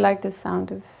 I really like the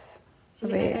sound of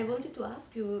it. I wanted to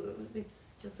ask you.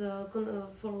 It's just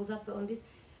follows up on this.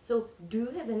 So, do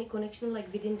you have any connection,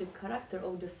 like within the character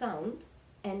of the sound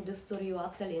and the story you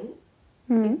are telling?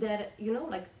 Mm-hmm. Is there,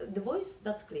 like the voice?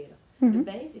 That's clear. Mm-hmm. The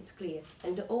bass, it's clear,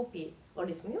 and the OP or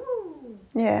this,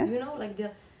 yeah. Like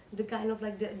the kind of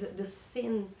like the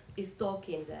synth is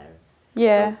talking there.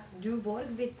 Yeah. So do you work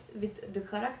with the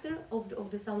character of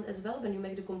the sound as well when you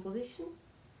make the composition?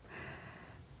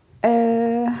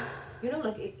 You know,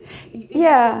 like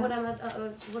Yeah. what I'm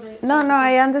what I No,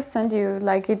 I understand you.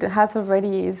 Like it's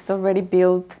already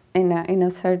built in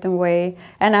a certain way,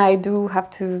 and I do have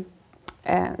to,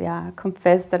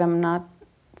 confess that I'm not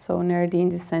so nerdy in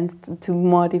the sense to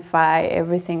modify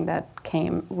everything that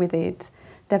came with it,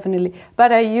 definitely.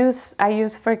 But I use,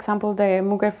 for example, the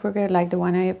Muger Fugger, like the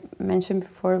one I mentioned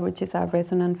before, which is a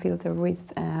resonant filter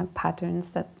with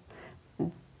patterns that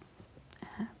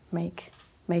make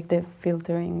the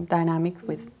filtering dynamic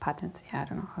with patterns. Yeah, I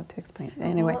don't know how to explain it.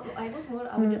 Anyway. I was more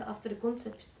after the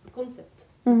concept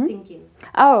Mhm. thinking.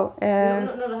 Oh.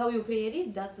 Not how you create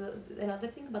it, that's another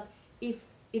thing, but if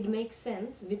it makes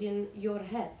sense within your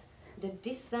head that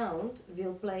this sound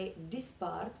will play this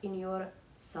part in your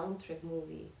soundtrack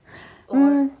movie.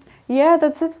 Or yeah,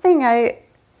 that's the thing.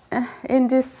 In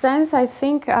this sense, I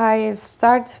think I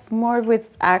start more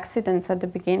with accidents at the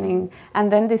beginning,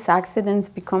 and then these accidents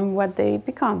become what they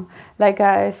become. Like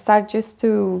I start just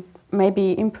to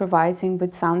maybe improvising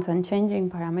with sounds and changing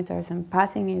parameters and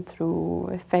passing it through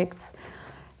effects.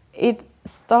 It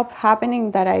stopped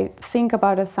happening that I think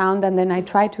about a sound and then I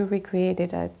try to recreate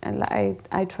it.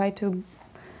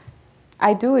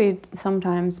 I do it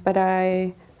sometimes, but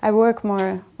I work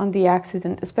more on the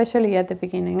accident, especially at the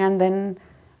beginning, and then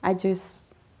I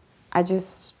just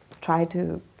try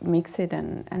to mix it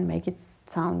and make it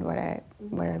sound what I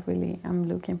really am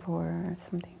looking for or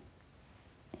something.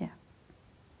 Yeah.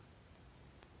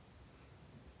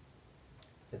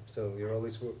 So you're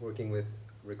always working with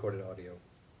recorded audio.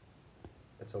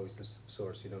 That's always the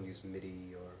source. You don't use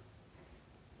MIDI or.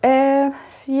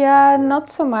 Yeah, not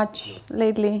so much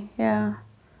lately. Yeah,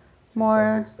 So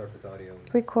more start with audio.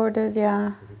 recorded.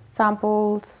 Yeah,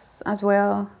 samples as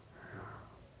well.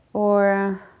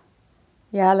 Or,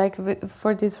 like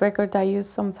for this record, I used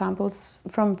some samples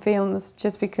from films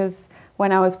just because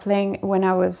when I was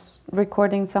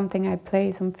recording something, I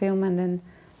play some film and then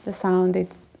the sound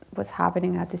it was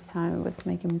happening at this time, it was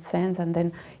making sense, and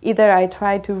then either I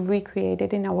try to recreate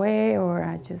it in a way or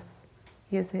I just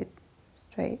use it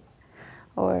straight.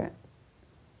 Or,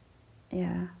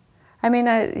 yeah. I mean,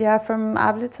 from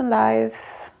Ableton Live,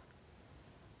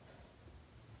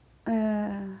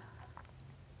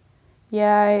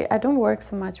 I don't work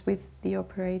so much with the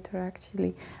operator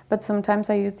actually, but sometimes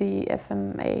I use the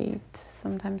FM8,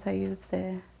 sometimes I use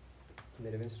the...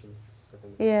 Native Instruments.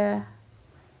 Yeah.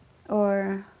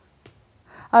 Or...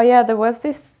 Oh yeah, there was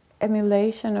this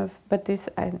emulation of, but it's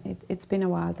been a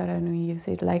while that I don't use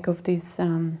it, like of this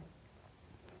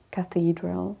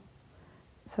cathedral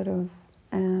sort of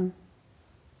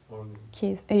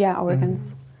keys. Yeah,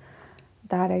 organs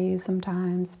that I use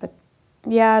sometimes, but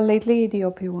yeah, lately the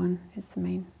OP1 is the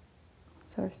main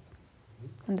source,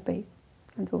 and the bass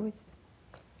and the voice.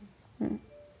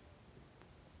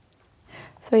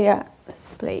 So yeah,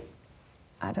 let's play.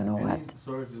 I don't know what.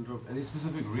 Sorry to interrupt. Any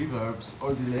specific reverbs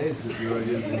or delays that you are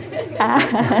using? A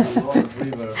lot of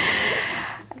reverb.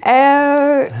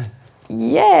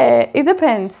 Yeah, it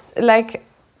depends. Like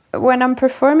when I'm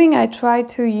performing, I try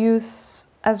to use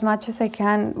as much as I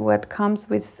can what comes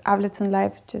with Ableton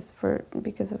Live, just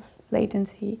because of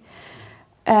latency.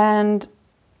 And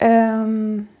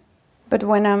but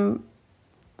when I'm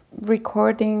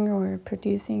recording or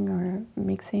producing or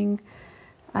mixing,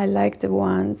 I like the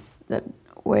ones that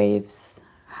Waves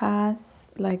has,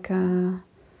 like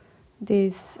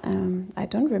this, I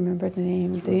don't remember the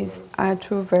name, this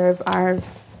True Verb,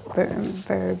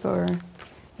 Verb, or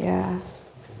yeah.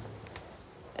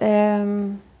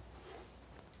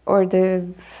 Or I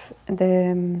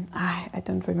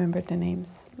don't remember the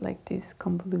names, like this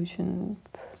convolution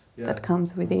that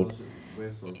comes with it.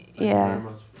 Yeah.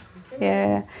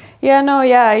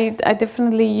 I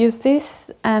definitely use this,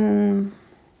 and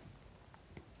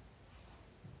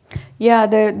yeah,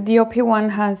 the OP1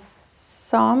 has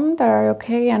some that are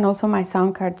okay, and also my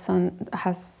sound card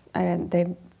has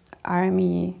the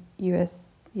RME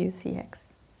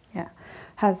UCX,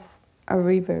 has a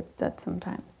reverb that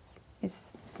sometimes is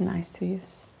nice to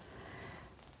use,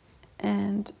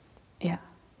 and yeah.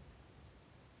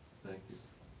 Thank you.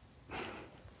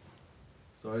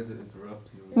 Sorry to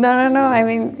interrupt you. No. I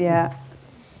mean, yeah.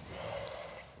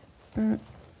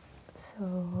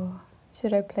 So,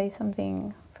 should I play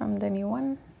something from the new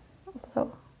one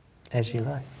also? As you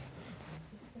like.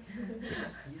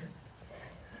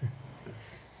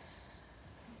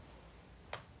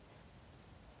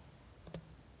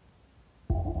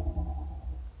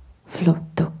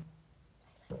 Flotto.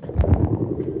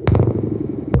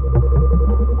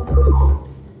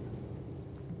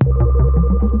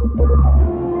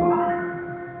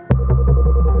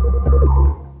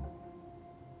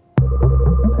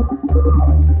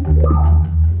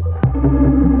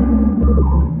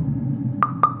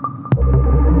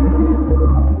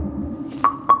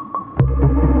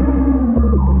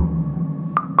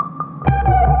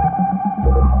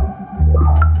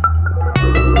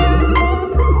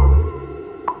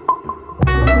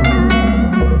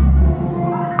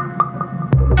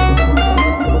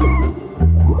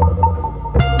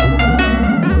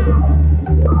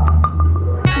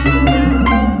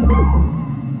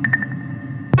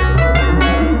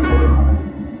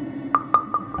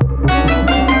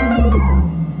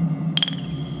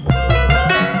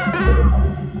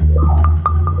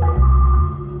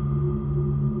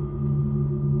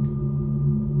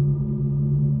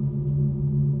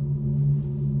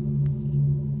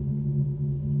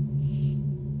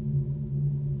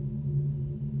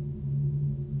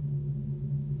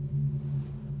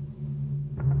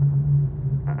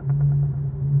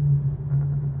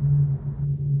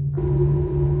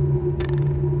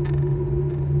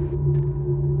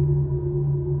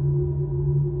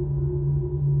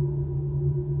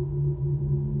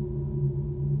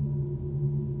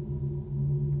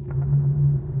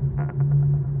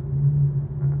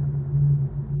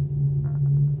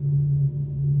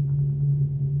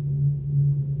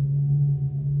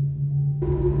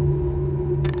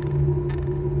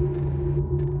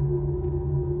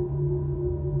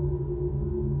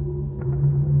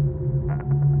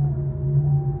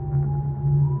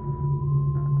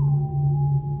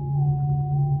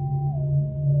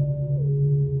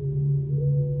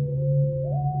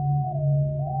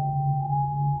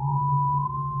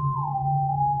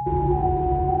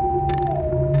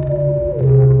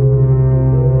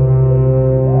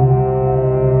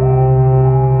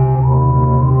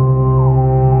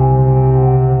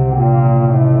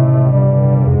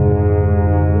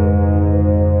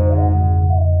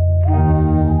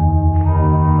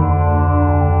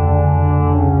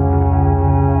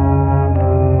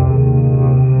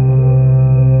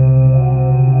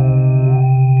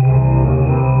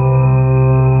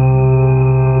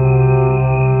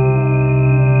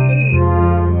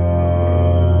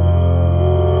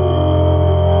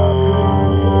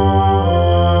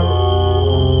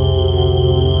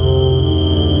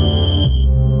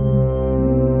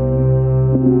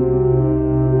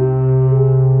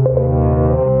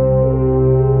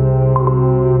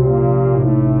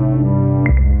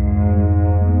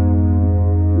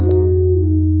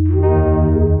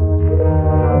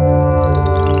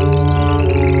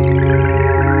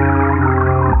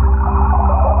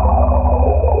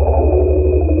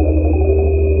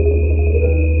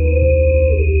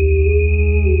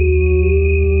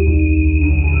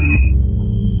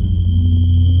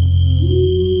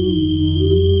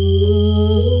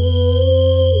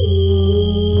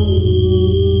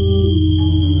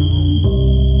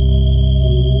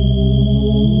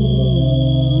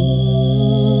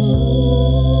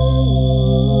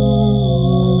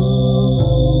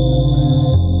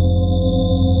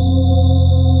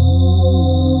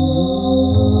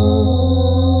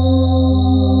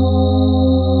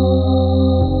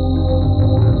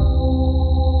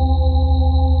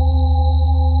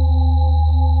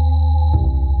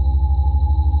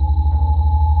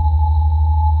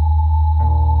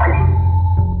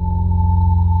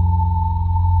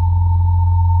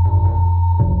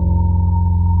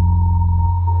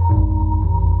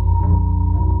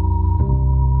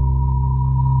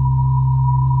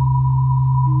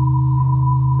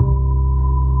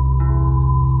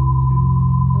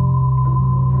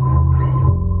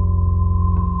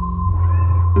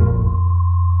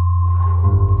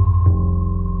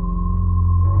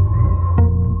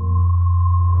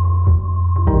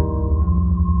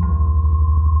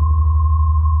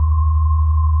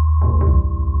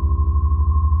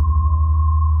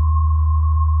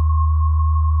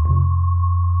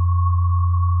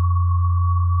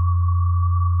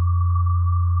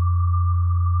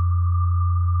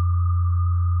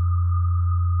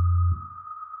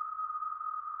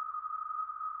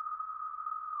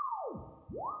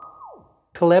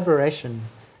 Collaboration.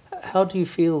 How do you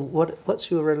feel?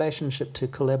 What's your relationship to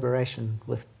collaboration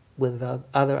with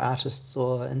other artists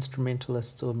or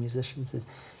instrumentalists or musicians?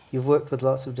 You've worked with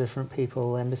lots of different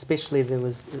people, and especially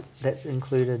that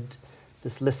included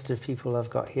this list of people I've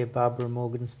got here: Barbara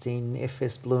Morgenstein,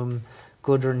 F.S. Bloom,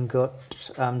 Gudrun Gutt,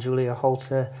 Julia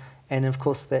Holter, and of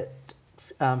course that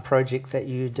project that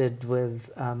you did with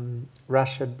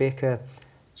Rashad Becker,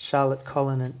 Charlotte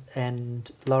Collin,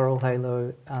 and Laurel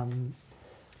Halo,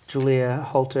 Julia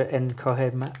Holter, and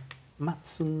Kohei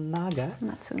Matsunaga,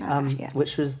 yeah.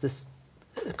 which was this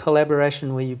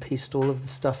collaboration where you pieced all of the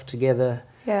stuff together,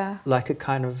 like a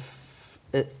kind of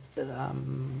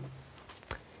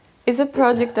It's a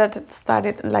project that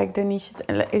started, like the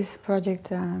initiative is a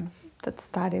project that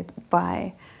started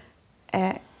by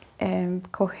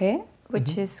Kohei,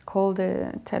 which is called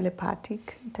a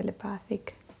telepathic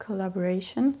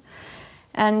collaboration,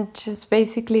 and just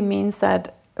basically means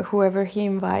that whoever he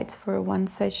invites for one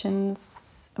session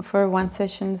is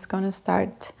gonna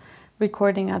start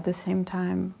recording at the same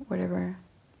time wherever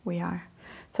we are.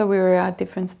 So we were at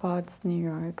different spots, New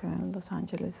York, Los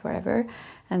Angeles, wherever,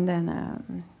 and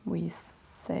then we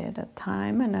set a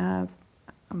time and a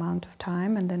amount of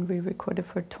time, and then we recorded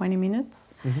for 20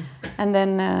 minutes, and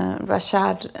then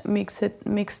Rashad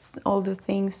mixed all the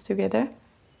things together,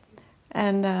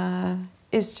 and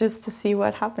it's just to see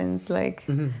what happens, like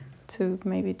to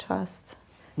maybe trust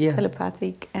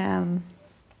telepathic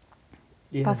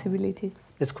possibilities.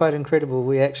 It's quite incredible.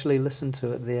 We actually listened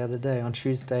to it the other day on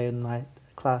Tuesday in my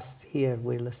class here.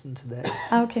 We listened to that.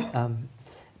 Okay.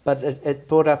 But it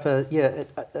brought up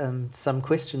some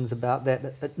questions about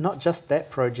that. Not just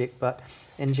that project, but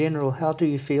in general, how do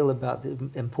you feel about the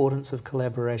importance of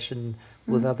collaboration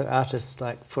with other artists?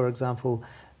 Like, for example,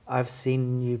 I've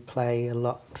seen you play a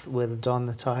lot with Don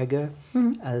the Tiger,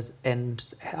 and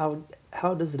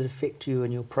how does it affect you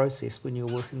in your process when you're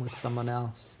working with someone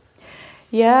else?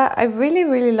 Yeah, I really,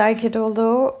 really like it,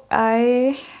 although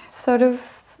I sort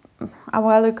of a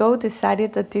while ago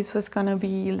decided that this was going to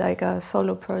be like a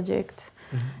solo project,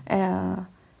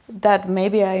 that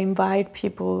maybe I invite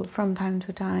people from time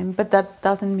to time, but that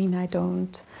doesn't mean I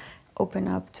don't open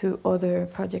up to other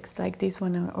projects like this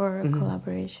one or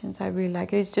collaborations. I really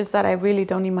like it. It's just that I really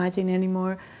don't imagine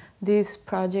anymore this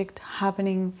project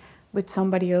happening with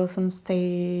somebody else on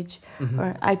stage.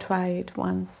 Or I tried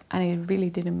once and it really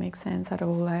didn't make sense at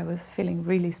all. I was feeling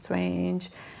really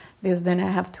strange because then I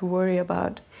have to worry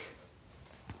about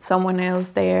someone else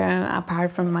there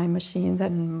apart from my machines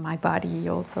and my body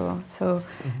also. So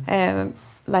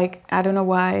like, I don't know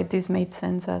why this made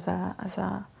sense as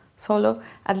a solo,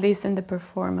 at least in the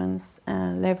performance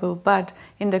level, but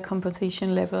in the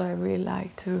composition level I really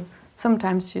like to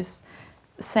sometimes just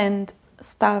send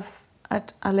stuff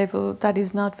at a level that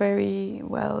is not very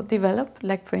well developed.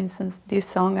 Like, for instance, this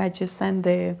song I just sent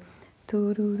the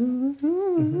to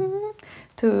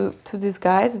these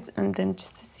guys, and then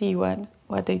just to see what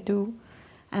they do,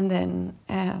 and then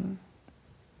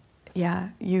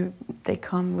they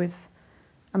come with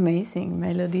amazing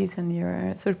melodies, and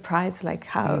you're surprised like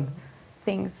how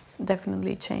things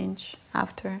definitely change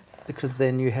after. Because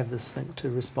then you have this thing to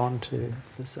respond to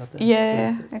this other.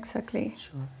 Yeah, exactly.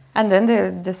 Sure. And then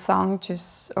the song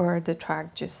just, or the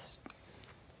track just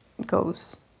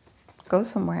goes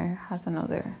somewhere, has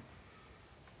another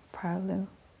parallel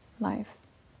life.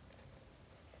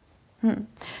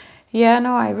 Yeah,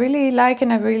 no, I really like,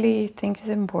 and I really think it's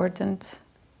important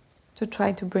to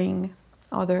try to bring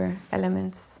other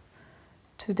elements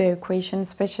to the equation,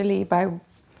 especially by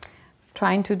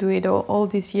trying to do it all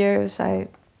these years.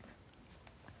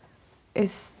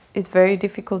 It's very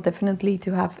difficult, definitely,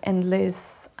 to have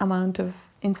endless amount of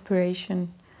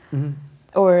inspiration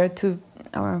or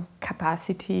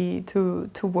capacity to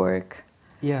work.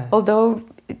 Yeah. Although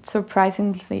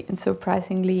surprisingly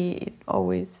it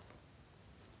always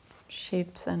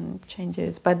shapes and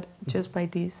changes, but just by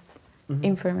this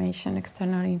information,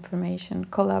 external information,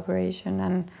 collaboration.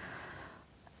 And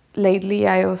lately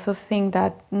I also think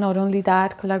that not only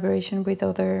that, collaboration with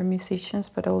other musicians,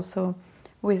 but also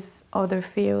with other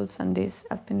fields. And this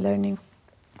I've been learning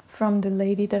from the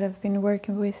lady that I've been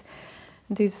working with,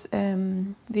 this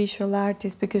visual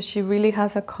artist, because she really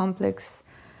has a complex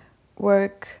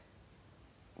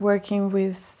working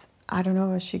with, I don't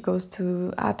know, she goes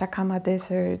to Atacama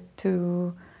Desert,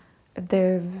 to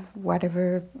the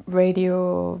whatever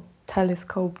radio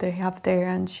telescope they have there,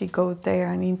 and she goes there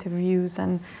and interviews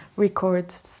and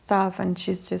records stuff, and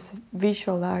she's just a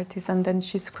visual artist, and then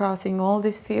she's crossing all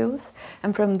these fields,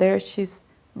 and from there she's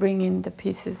bringing the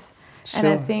pieces. Sure. And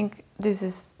I think this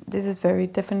is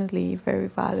definitely very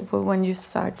valuable when you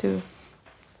start to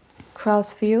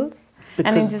cross fields.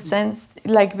 And in this sense,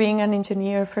 like being an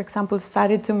engineer, for example,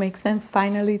 started to make sense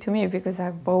finally to me, because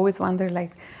I've always wondered,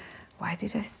 like, why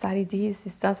did I study this?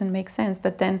 This doesn't make sense.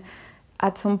 But then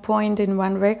at some point in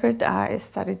one record, I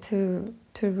started to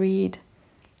read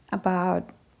about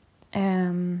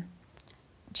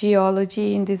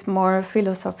geology in these more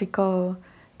philosophical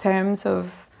terms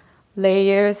of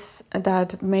layers,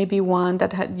 that maybe one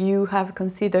that you have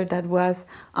considered that was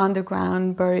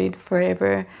underground, buried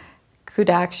forever, could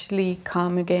actually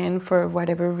come again for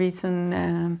whatever reason,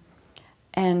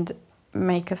 and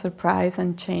make a surprise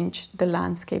and change the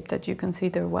landscape that you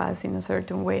consider was in a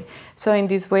certain way. So in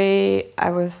this way,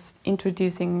 I was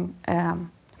introducing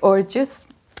or just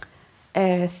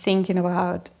thinking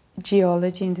about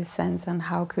geology in this sense, and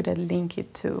how could I link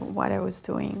it to what I was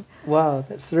doing. Wow,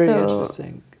 that's really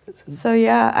interesting. So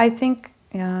yeah, I think,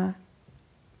 yeah.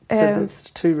 So that's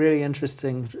two really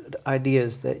interesting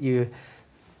ideas that you...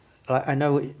 I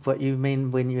know what you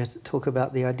mean when you talk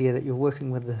about the idea that you're working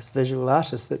with this visual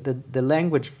artist, that the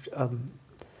language,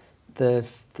 the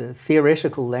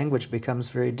theoretical language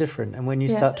becomes very different. And when you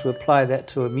start to apply that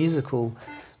to a musical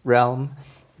realm,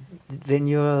 then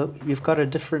you've got a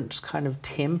different kind of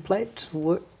template to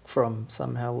work from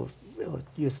somehow.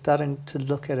 You're starting to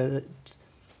look at it,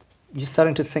 you're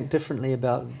starting to think differently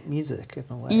about music in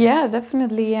a way. Yeah,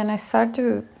 definitely. And I start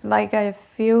to, like, I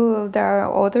feel there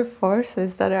are other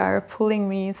forces that are pulling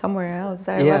me somewhere else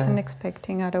that I wasn't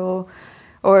expecting at all.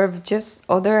 Or just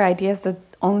other ideas that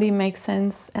only make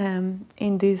sense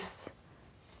in this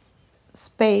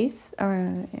space.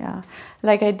 Or,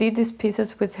 like I did these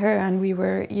pieces with her, and we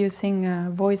were using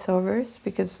voiceovers,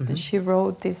 because she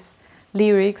wrote these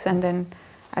lyrics, and then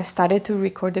I started to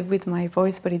record it with my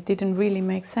voice, but it didn't really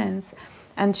make sense.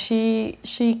 And she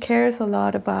cares a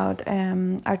lot about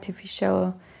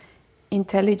artificial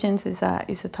intelligence. Is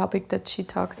a topic that she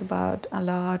talks about a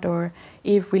lot. Or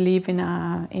if we live in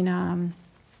a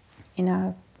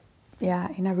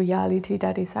reality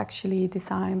that is actually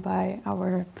designed by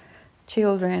our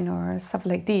children or stuff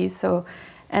like this. So,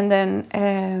 and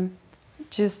then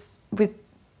just with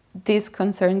these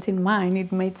concerns in mind,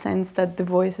 it made sense that the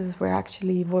voices were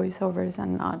actually voiceovers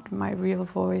and not my real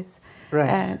voice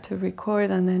to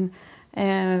record. And then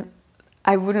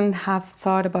I wouldn't have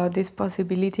thought about this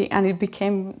possibility, and it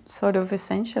became sort of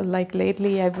essential. Like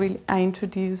lately, I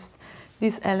introduced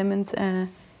these elements in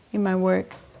my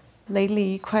work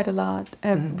lately quite a lot.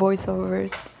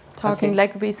 Voiceovers, talking. Okay.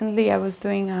 Like recently, I was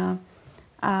doing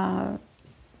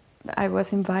I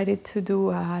was invited to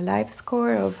do a live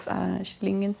score of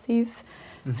Schlingensief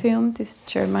film, this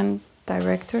German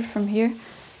director from here.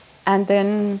 And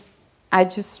then I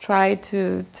just tried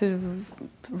to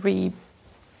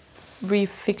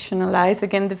re-fictionalize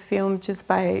again the film just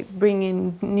by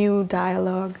bringing new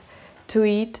dialogue to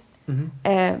it.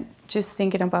 Just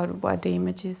thinking about what the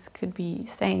images could be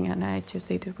saying, and I just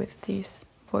did it with these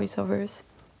voiceovers.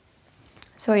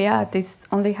 So yeah, this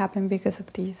only happened because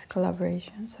of these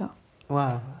collaborations. So.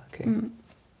 Wow. Okay.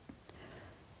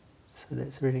 So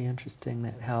that's really interesting,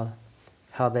 that how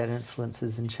that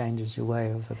influences and changes your way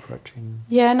of approaching.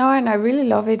 Yeah. No, and I really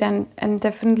love it, and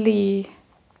definitely,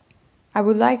 I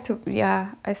would like to.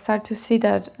 Yeah, I start to see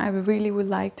that I really would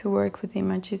like to work with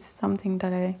images. It's something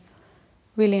that I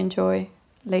really enjoy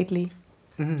lately.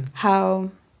 How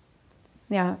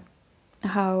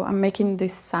I'm making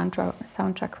this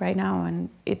soundtrack right now, and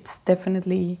it's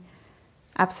definitely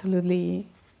absolutely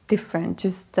different,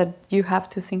 just that you have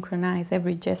to synchronize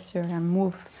every gesture and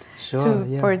move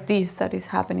for this that is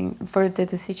happening, for the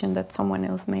decision that someone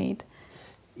else made.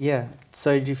 Yeah.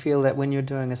 So do you feel that when you're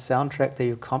doing a soundtrack that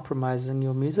you're compromising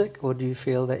your music, or do you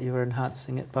feel that you're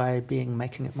enhancing it by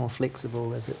making it more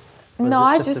flexible? No,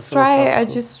 I just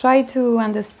try to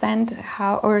understand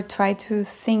how, or try to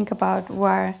think about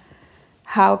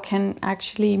how can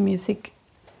actually music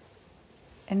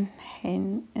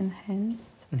enhance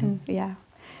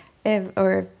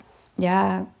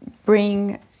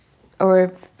bring,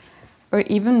 or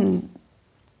even,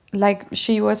 like,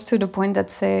 she was to the point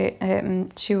that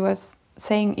she was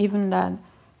saying even that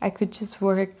I could just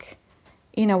work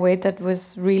in a way that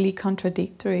was really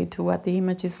contradictory to what the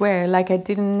images were. Like, I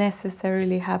didn't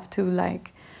necessarily have to,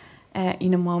 like,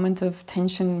 in a moment of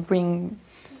tension, bring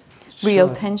real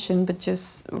tension, but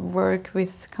just work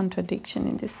with contradiction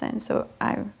in this sense. So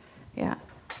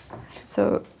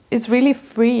so it's really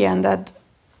free, and that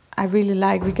I really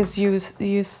like, because you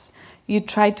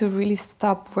try to really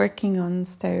stop working on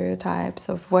stereotypes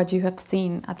of what you have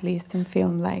seen, at least in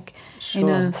film. Like in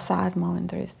a sad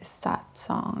moment, there is this sad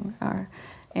song, or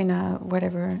in a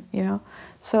whatever,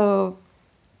 So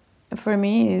for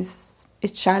me, it's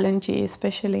challenging,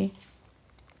 especially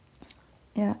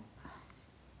Yeah.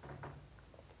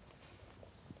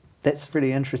 That's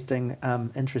really interesting.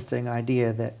 Interesting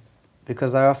idea, that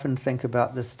because I often think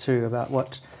about this too, about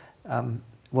what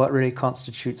really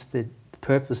constitutes the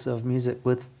purpose of music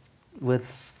with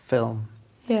film,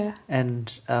 Yeah.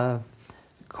 and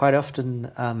quite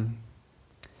often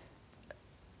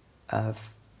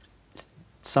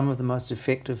some of the most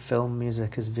effective film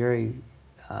music is very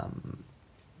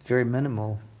very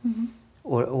minimal, Mm-hmm.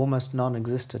 or almost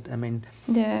non-existent. I mean,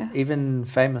 Yeah. even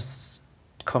famous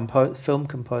film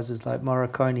composers like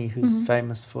Morricone, who's Mhm.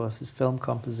 famous for his film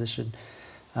composition,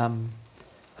 a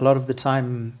lot of the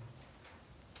time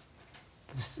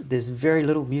there's very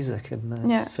little music in those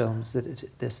Yeah. films.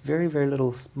 There's very, very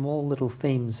little, small little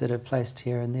themes that are placed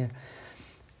here and there,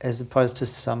 as opposed to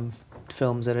some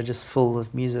films that are just full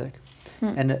of music.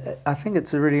 Mm. And I think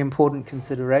it's a really important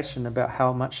consideration about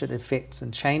how much it affects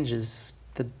and changes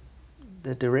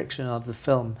the direction of the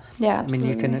film. Yeah, I absolutely.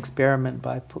 mean, you can experiment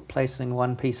by placing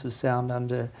one piece of sound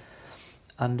under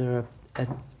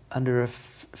a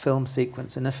film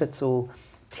sequence, and if it's all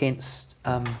tense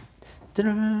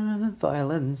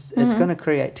violins, it's Mhm. going to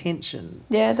create tension.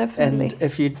 Yeah, definitely.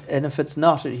 And if it's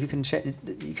not, you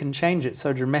can change it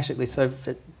so dramatically. So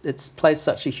it plays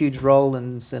such a huge role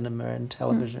in cinema and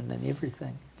television and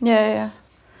everything.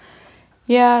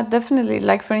 Yeah, definitely.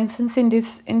 Like, for instance, in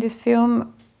this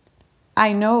film,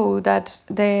 I know that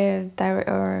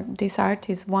this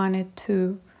artist wanted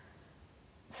to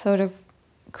sort of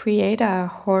create a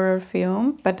horror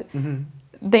film, but Mm-hmm.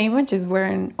 the images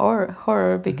weren't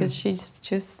horror because she's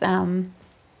just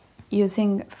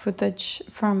using footage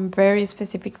from very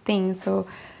specific things. So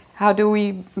how do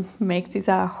we make this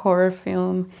a horror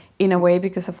film in a way?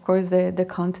 Because of course the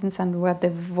contents and what the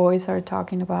voice are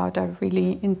talking about are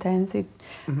really intense. It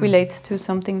relates to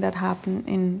something that happened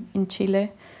in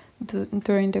Chile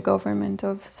during the government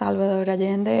of Salvador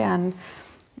Allende, and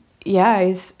yeah,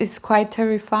 it's quite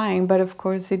terrifying. But of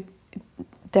course it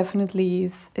definitely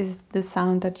is the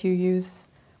sound that you use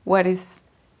what is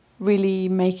really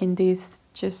making this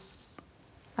just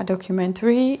a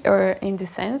documentary, or in the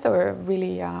sense, or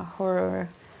really a horror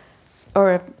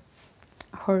or a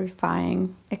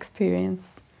horrifying experience,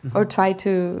 or try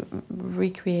to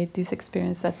recreate this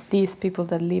experience that these people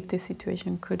that lived this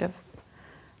situation could have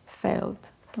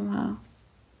felt somehow.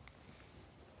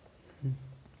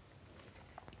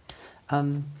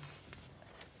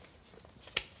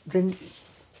 Then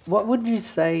what would you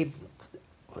say?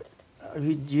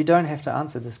 You don't have to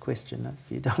answer this question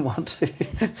if you don't want to.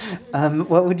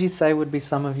 What would you say would be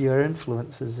some of your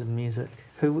influences in music?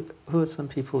 Who are some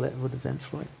people that would have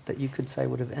that you could say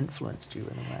would have influenced you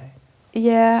in a way?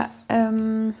 Yeah,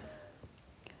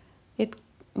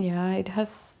 it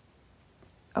has,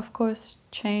 of course,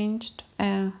 changed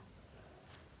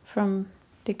from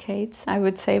decades, I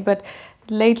would say, but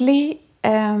lately,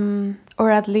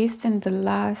 or at least in the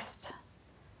last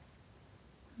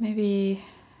maybe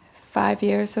 5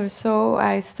 years or so,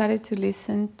 I started to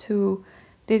listen to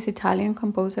this Italian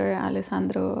composer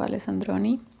Alessandro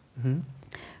Alessandroni,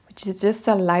 which is just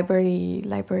a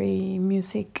library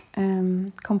music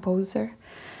composer.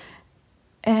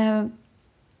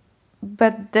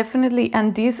 But definitely,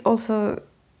 and this also,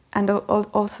 and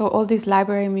also all this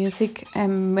library music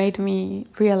made me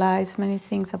realize many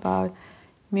things about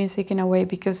music in a way,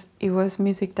 because it was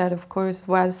music that, of course,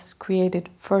 was created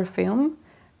for film,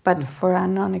 but for a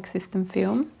non-existent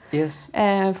film. Yes.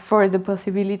 For the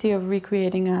possibility of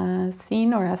recreating a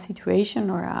scene or a situation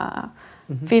or a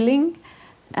feeling.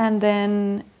 And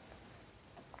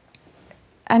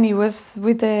it was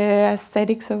with the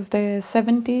aesthetics of the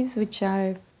 70s, which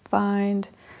I find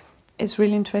is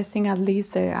really interesting. At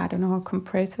least the,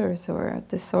 compressors or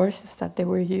the sources that they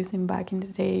were using back in the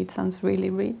day. It sounds really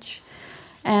rich.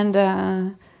 And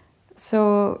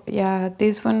so, yeah,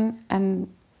 this one, and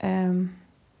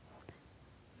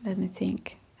let me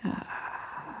think.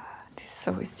 This is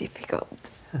always difficult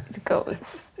because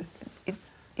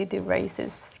it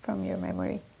erases from your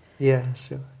memory. Yeah,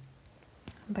 sure.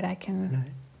 But I can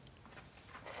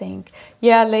think.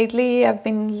 Yeah, lately I've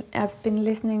been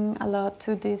listening a lot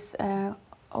to this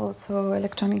also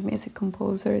electronic music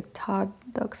composer Todd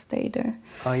Dockstader.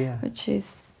 Oh yeah. Which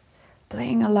is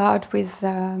playing a lot with.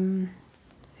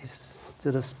 He's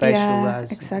sort of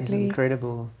spatialized. Exactly. He's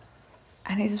incredible.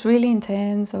 And it's really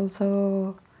intense.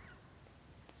 Also,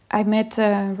 I met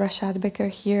Rashad Becker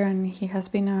here, and he has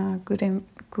been a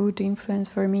good influence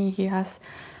for me. He has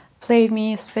played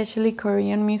me especially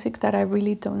Korean music that I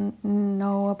really don't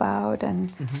know about,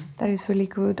 and that is really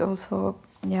good. Also,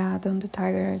 yeah, Don the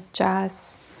Tiger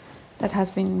jazz that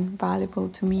has been valuable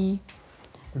to me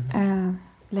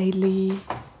lately.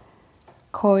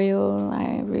 Coil,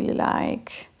 I really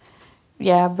like.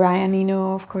 Yeah, Brian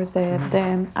Eno, of course, the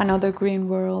Another Green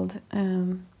World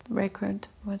record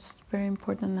was very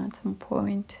important at some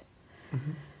point.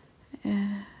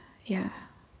 Yeah.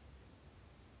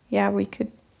 Yeah, we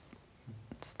could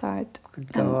start.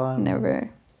 Could go on. Never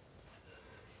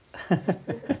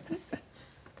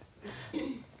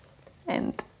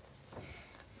end.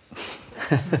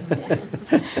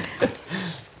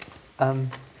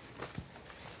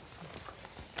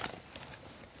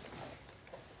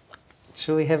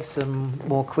 Shall we have some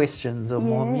more questions or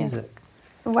more music?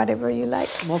 Whatever you like.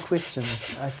 More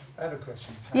questions. I have a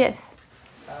question. Yes.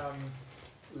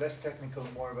 Less technical,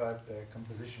 more about the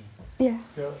composition. Yeah.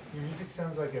 So your music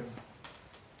sounds like a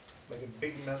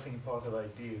big melting pot of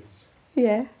ideas.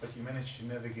 Yeah. But you manage to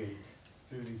navigate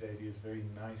through these ideas very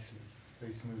nicely,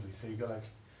 very smoothly. So you go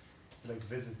like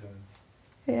visit them,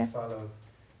 Yeah. follow.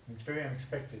 And it's very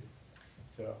unexpected.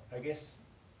 So I guess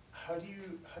how do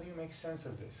you make sense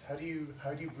of this? How do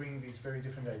you bring these very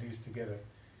different ideas together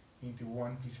into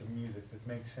one piece of music that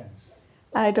makes sense?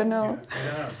 I don't know. I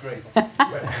don't know. Great.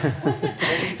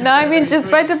 No, I mean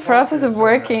just by the process of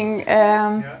working.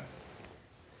 Yeah.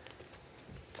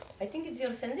 I think it's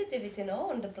your sensitivity, no,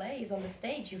 on the plays, on the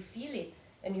stage. You feel it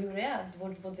and you react.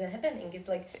 What's happening? It's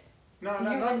like No,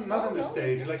 not on the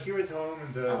stage. Like here at home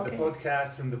and the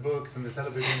podcasts and the books and the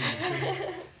television and the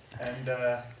screen. And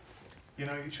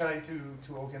you try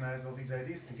to organize all these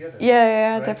ideas together.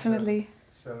 Yeah, right? Definitely.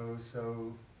 So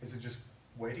is it just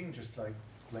waiting, just like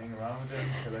playing around with them?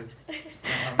 To like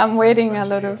I'm waiting a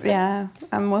lot of,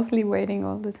 I'm mostly waiting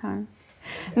all the time.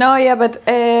 No, but,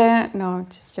 no,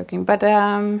 just joking. But,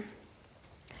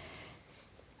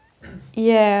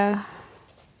 yeah,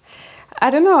 I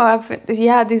don't know.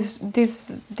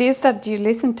 This that you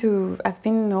listen to, I've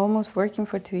been almost working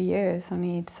for 2 years on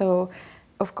it. So,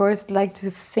 of course, like to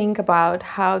think about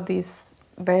how this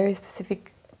very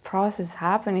specific process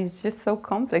happened is just so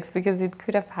complex because it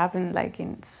could have happened like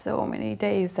in so many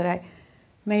days that I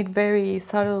made very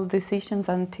subtle decisions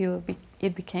until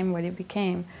it became what it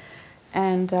became.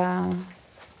 And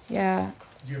yeah.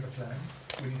 Do you have a plan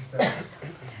when you start?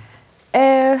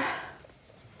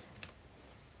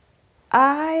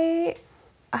 I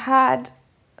had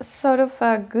sort of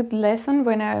a good lesson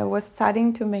when I was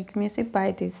starting to make music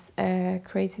by this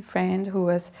crazy friend who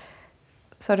was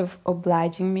sort of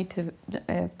obliging me to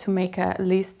make a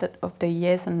list of the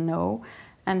yes and no,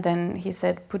 and then he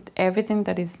said put everything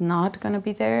that is not going to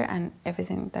be there and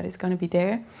everything that is going to be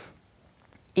there,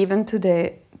 even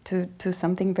to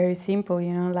something very simple,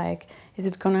 like is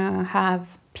it going to have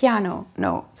piano?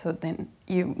 No, so then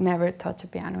you never touch a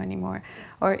piano anymore.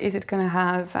 Or is it going to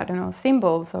have, I don't know,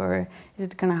 cymbals, or is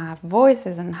it going to have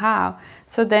voices, and how?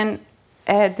 So then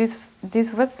this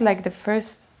was like the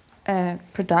first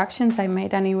productions I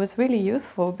made, and it was really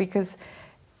useful because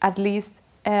at least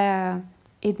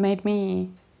it made me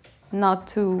not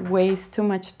to waste too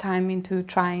much time into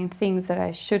trying things that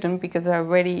I shouldn't, because I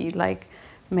already like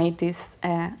made this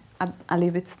a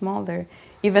little bit smaller,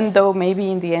 even though maybe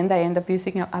in the end I end up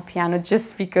using a piano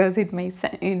just because it made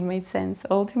sense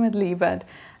ultimately. But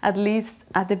at least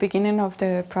at the beginning of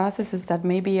the processes that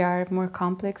maybe are more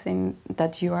complex in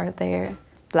that you are there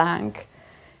blank,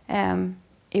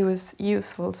 it was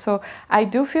useful. So I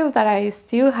do feel that I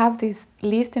still have this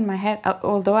list in my head,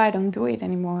 although I don't do it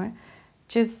anymore.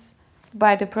 Just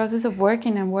by the process of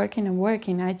working,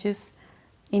 I just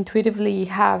intuitively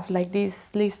have like this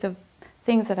list of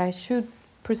things that I should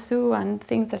pursue and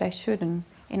things that I shouldn't,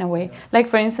 in a way. Yeah. Like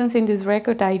for instance, in this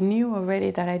record, I knew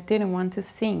already that I didn't want to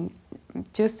sing,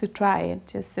 just to try it,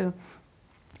 just to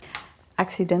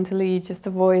accidentally, just a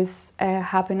voice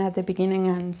happen at the beginning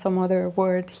and some other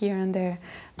word here and there.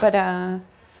 But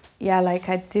like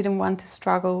I didn't want to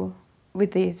struggle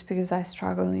with this, because I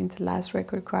struggled in the last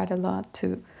record quite a lot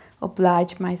to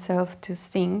oblige myself to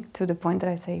sing, to the point that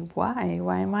I say, why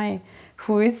am I,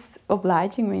 who is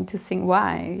obliging me to sing,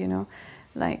 why,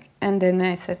 and then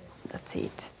I said, that's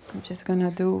it, I'm just gonna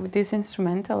do this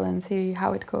instrumental and see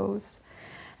how it goes.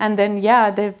 And then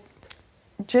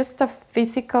just a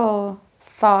physical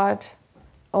thought,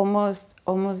 almost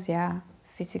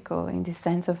physical, in the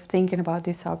sense of thinking about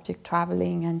this object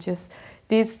traveling, and just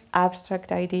this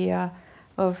abstract idea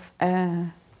of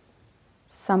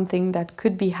something that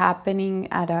could be happening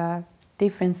at a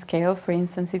different scale. For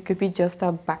instance, it could be just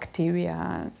a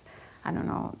bacteria, I don't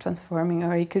know, transforming,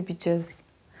 or it could be just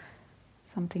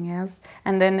something else.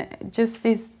 And then just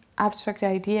this abstract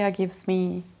idea gives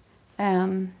me,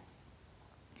 oh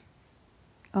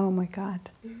my God.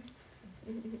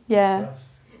 Yeah.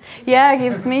 Yeah, it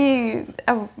gives me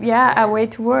a way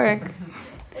to work.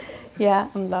 Yeah,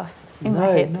 I'm lost in my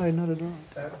No, head. no, not at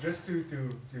all. Just to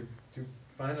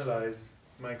finalize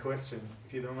my question,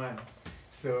 if you don't mind.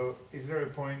 So, is there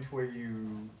a point where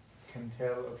you can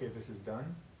tell, okay, this is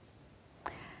done?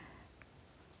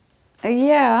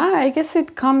 Yeah, I guess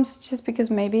it comes just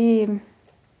because maybe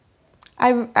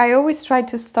I always try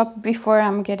to stop before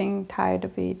I'm getting tired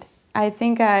of it. I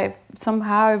think I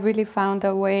somehow really found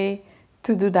a way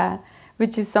to do that,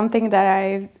 which is something that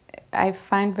I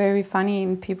find very funny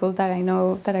in people that I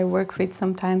know that I work with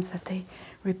sometimes, that they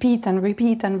repeat and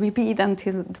repeat and repeat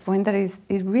until the point that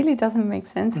it really doesn't make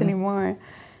sense anymore,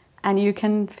 and you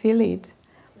can feel it.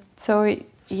 So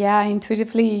yeah,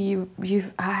 intuitively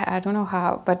I don't know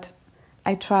how, but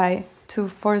I try to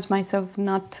force myself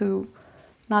not to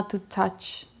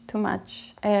touch too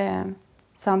much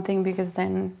something, because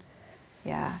then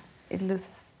it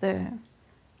loses the,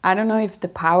 I don't know if the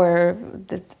power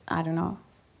that, I don't know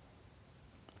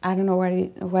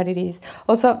what it is.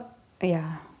 Also,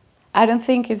 I don't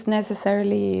think it's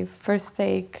necessarily first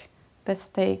take,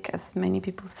 best take, as many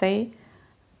people say,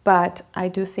 but I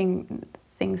do think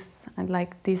things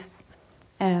like this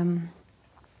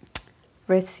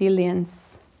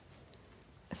resilience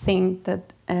thing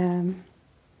that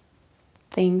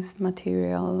things,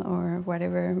 material or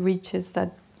whatever, reaches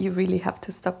that you really have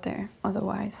to stop there,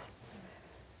 otherwise.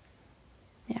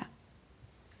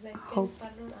 Like, Hope.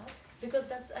 pardon, because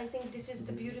that's, I think this is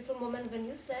the beautiful moment when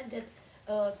you said that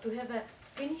to have a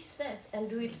finished set and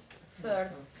do it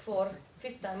for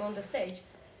fifth time on the stage,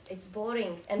 it's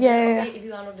boring. And then, okay, if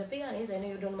you are not the pianist and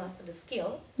you don't master the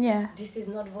skill, this is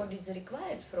not what is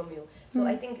required from you. So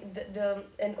I think the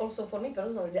and also for me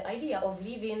personally, the idea of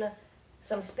leaving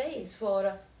some space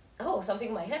for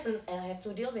something might happen and I have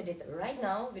to deal with it right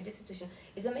now with this situation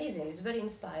is amazing. It's very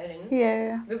inspiring.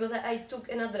 Because I took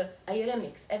I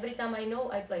remix. Every time I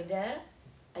know I play there,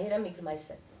 I remix my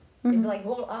set. It's like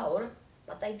whole hour,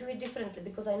 but I do it differently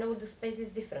because I know the space is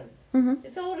different.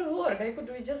 It's a lot of work. I could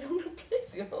do it just on the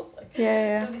place, you know.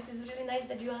 So this is really nice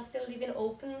that you are still leaving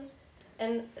open,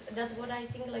 and that's what I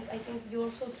think. Like, I think you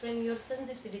also train your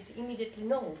sensitivity. Immediately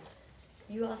know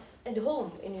you are at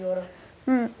home in your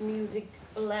music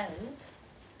land,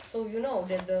 so you know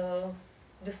that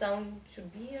the sound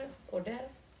should be here or there.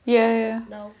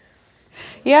 Now.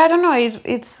 I don't know,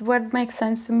 it's what makes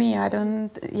sense to me. I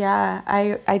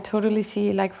totally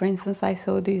see, like, for instance, I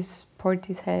saw this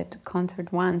Portishead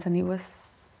concert once and it was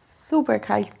super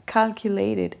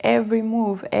calculated. Every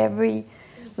move, every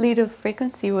little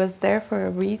frequency was there for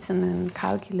a reason and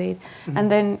calculated.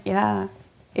 And then,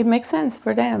 it makes sense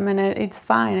for them and it's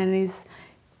fine, and it's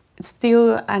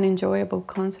still an enjoyable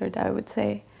concert, I would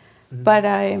say.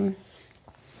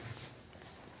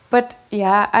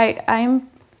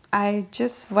 I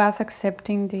just was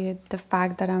accepting the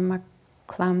fact that I'm a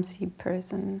clumsy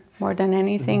person more than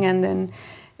anything, and then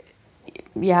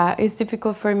it's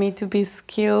difficult for me to be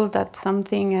skilled at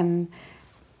something, and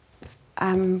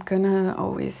I'm gonna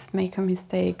always make a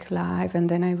mistake live, and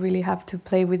then I really have to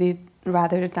play with it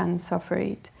rather than suffer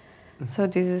it. So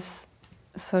this is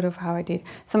sort of how I did.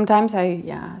 Sometimes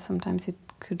sometimes it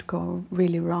could go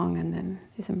really wrong, and then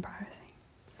it's embarrassing.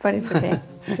 But it's okay.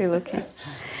 Still okay.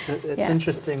 It's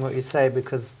interesting what you say,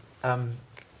 because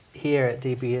here at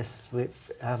DBS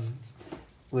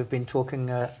we've been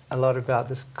talking a lot about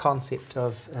this concept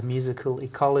of a musical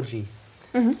ecology.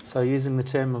 So using the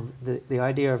term of the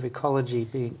idea of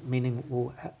ecology meaning,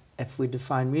 well, if we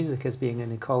define music as being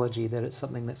an ecology, that it's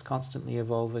something that's constantly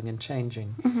evolving and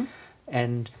changing,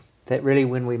 and that really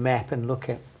when we map and look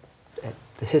at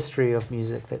the history of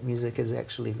music, that music is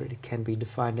actually really can be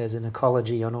defined as an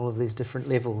ecology on all of these different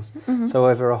levels. So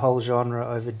over a whole genre,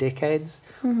 over decades,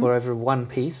 or over one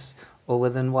piece, or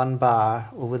within one bar,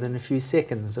 or within a few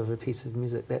seconds of a piece of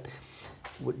music. That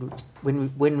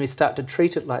when we start to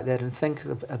treat it like that and think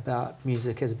about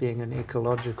music as being an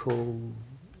ecological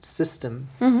system,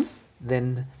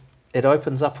 then it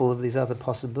opens up all of these other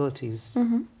possibilities.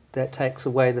 That takes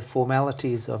away the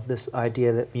formalities of this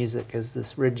idea that music is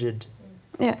this rigid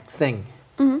thing.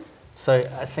 So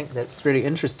I think that's really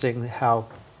interesting how,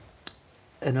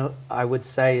 I would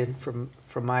say, from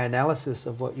my analysis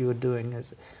of what you were doing,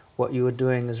 is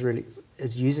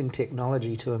using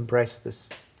technology to embrace this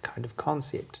kind of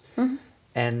concept,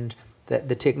 and that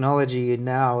the technology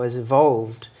now has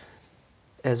evolved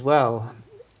as well.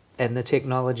 And the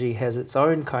technology has its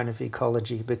own kind of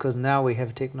ecology, because now we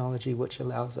have technology which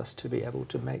allows us to be able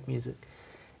to make music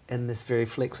in this very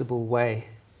flexible way.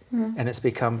 And it's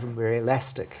become very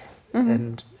elastic.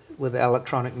 And with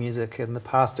electronic music in the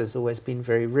past has always been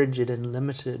very rigid and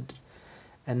limited.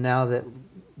 And now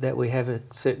that we have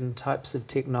certain types of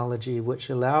technology which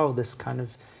allow this kind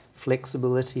of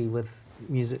flexibility with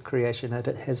music creation. It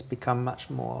has become much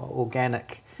more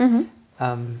organic.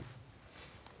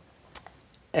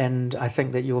 And I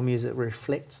think that your music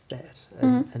reflects that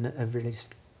in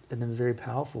a very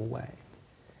powerful way.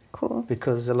 Cool.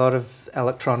 Because a lot of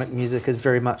electronic music is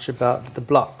very much about the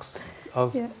blocks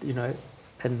of,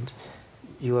 and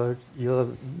you're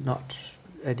not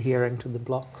adhering to the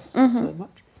blocks so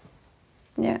much.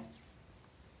 Yeah.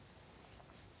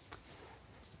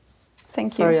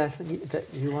 Thank you. Sorry, I think that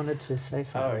you wanted to say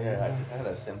something. Oh yeah, I had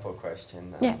a simple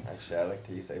question. Yeah. Actually, I like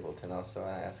to use Ableton also.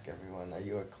 I ask everyone, are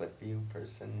you a clip view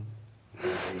person?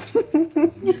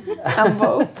 I'm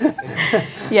both.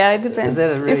 Yeah, it depends. Is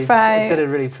that If I is that a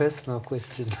really personal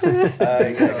question?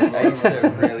 I used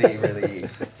to really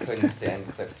couldn't stand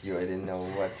clip view. I didn't know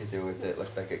what to do with it. It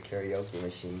looked like a karaoke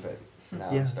machine, but now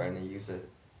I'm starting to use it.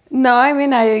 No, I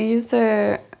mean I use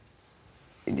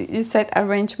you said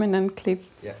arrangement and clip.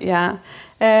 Yeah.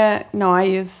 No, I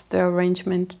use the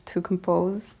arrangement to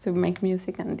compose, to make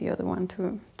music, and the other one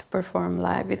to perform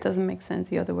live. It doesn't make sense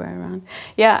the other way around.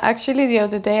 Yeah, actually the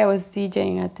other day I was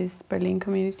DJing at this Berlin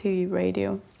community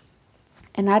radio,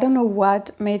 and I don't know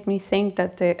what made me think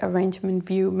that the arrangement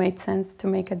view made sense to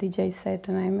make a DJ set,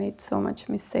 and I made so much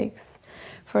mistakes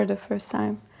for the first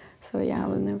time. So yeah, I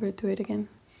will never do it again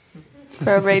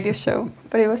for a radio show,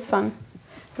 but it was fun.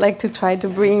 Like to try to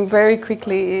bring very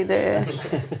quickly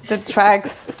the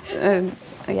tracks.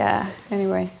 Yeah,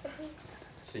 anyway.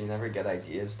 So you never get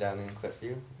ideas down in clip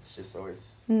view? It's just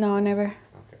always... No, never.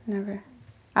 Okay. Never.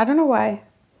 I don't know why.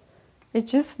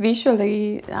 It's just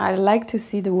visually, I like to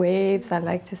see the waves, I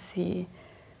like to see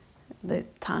the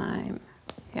time.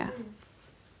 Yeah.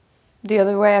 The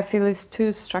other way I feel is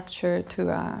too structured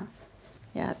to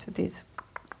this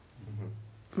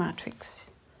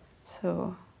matrix.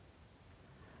 So...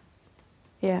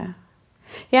 Yeah,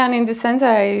 and in the sense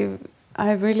I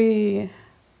really,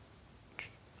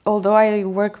 although I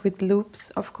work with loops,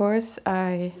 of course,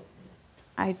 I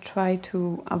try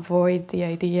to avoid the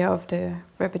idea of the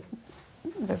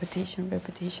repetition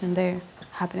there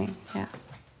happening. Yeah.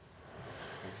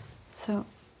 So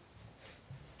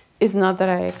it's not that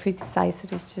I criticize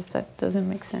it; it's just that it doesn't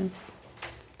make sense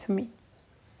to me.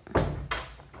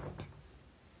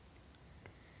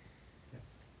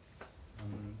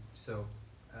 So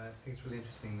I think it's really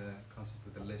interesting, the concept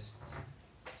with the lists,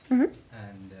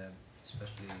 and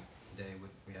especially today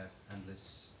we have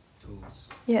endless tools.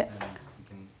 Yeah.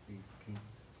 And we can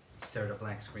stare at a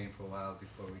blank screen for a while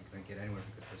before we can get anywhere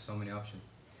because there's so many options.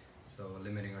 So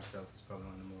limiting ourselves is probably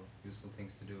one of the more useful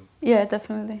things to do. Yeah,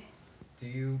 definitely.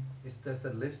 Does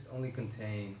the list only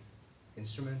contain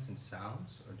instruments and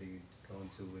sounds, or do you go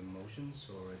into emotions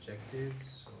or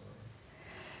adjectives or?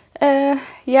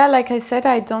 Yeah, like I said,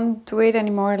 I don't do it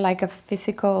anymore like a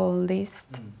physical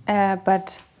list,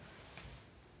 but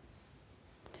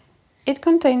it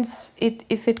contains it.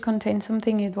 If it contains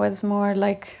something, it was more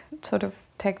like sort of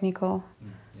technical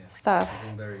stuff.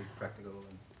 Something very practical.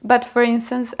 But for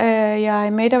instance, I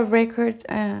made a record,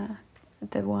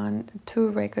 two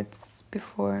records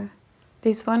before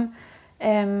this one,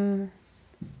 in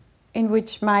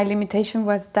which my limitation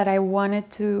was that I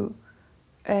wanted to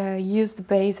use the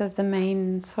bass as the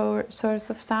main source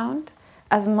of sound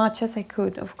as much as I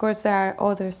could. Of course, there are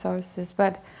other sources,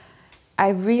 but I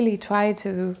really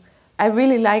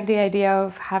like the idea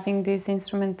of having this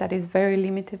instrument that is very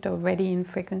limited already in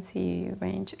frequency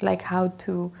range, like how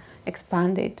to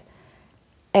expand it.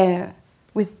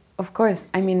 Of course,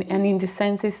 I mean, and in the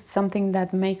sense it's something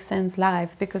that makes sense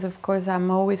live, because of course I'm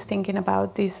always thinking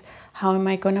about this, how am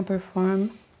I going to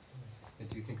perform?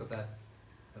 Did you think of that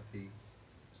at the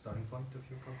starting point of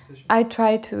your composition? I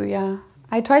try to, yeah.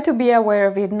 I try to be aware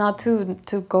of it, not to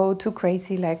go too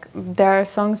crazy. Like, there are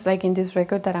songs like in this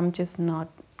record that I'm just not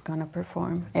gonna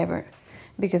perform ever,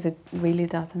 because it really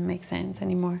doesn't make sense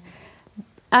anymore.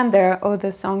 And there are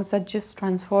other songs that just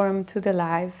transform to the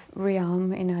live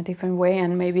realm in a different way,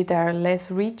 and maybe they are less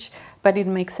rich, but it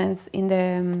makes sense in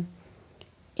the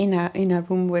in a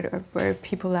room where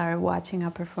people are watching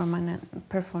a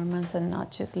performance and not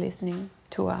just listening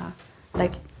to a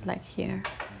like here.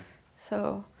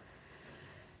 So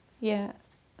yeah.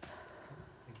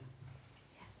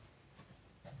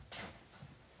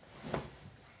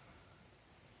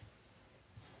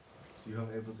 Do you have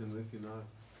Ableton with you now?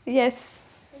 Yes.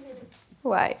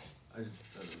 Why? I don't know.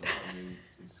 I mean,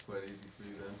 it's quite easy for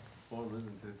you then to perform,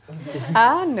 isn't it?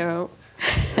 Ah, no.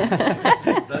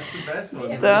 That's the best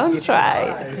one. Don't try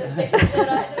it.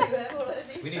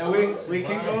 We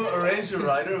can go arrange a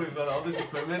rider. We've got all this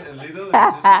equipment and Lidl is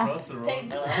just across the road.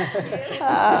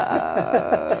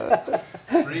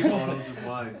 3 bottles of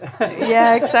wine.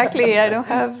 Yeah, exactly. I don't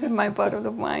have my bottle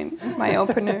of wine, my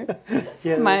opener.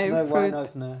 Yeah, My there's no wine fruit.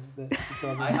 opener. That's the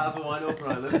problem. I have a wine opener.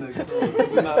 I live next door.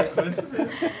 Isn't that a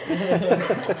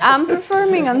coincidence? I'm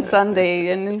performing on Sunday,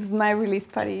 and it's my release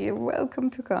party. You're welcome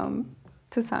to come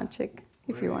to soundcheck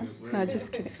if you want. No,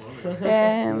 just kidding.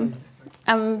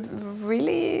 I'm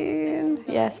really,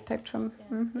 Spectrum.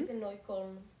 Yeah. Mm-hmm. It's in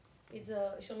Neukölln. It's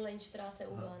a Schönleinstraße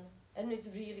U-Bahn. And it's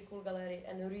really cool gallery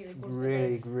and a really It's cool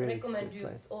really, place. I really recommend good you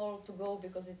place. all to go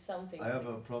because it's something. I have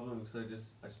a problem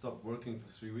because I stopped working for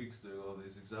 3 weeks doing all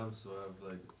these exams, so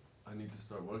I need to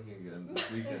start working again this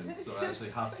weekend. So I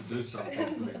actually have to do something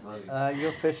to make money.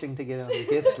 You're fishing to get on the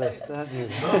guest list, aren't you?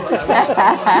 No, I won't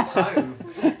have time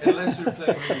unless you're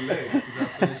playing really late because I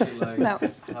finish at like No.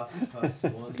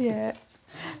 1:30. Yeah.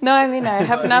 No, I mean, I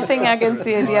have nothing against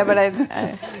the idea, but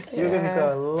You're going to go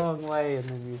a long way in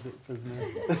the music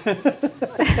business.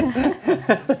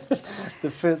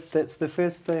 That's the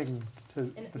first thing.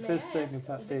 And The may first I thing ask,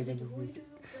 about being in the who music. do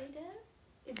you play there?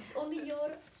 It's only your...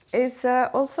 It's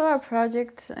also a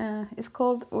project. It's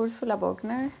called Ursula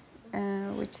Bogner,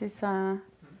 which is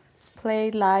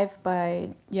played live by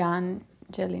Jan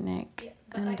Jelinek. Yeah,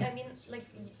 but I mean, like,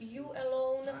 you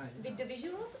alone with the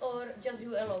visuals or just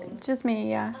you alone? Just me,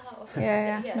 yeah. Ah, okay.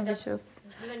 Yeah, no that's visuals.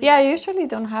 when Yeah, I you- usually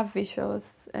don't have visuals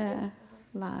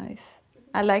live.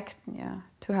 I like,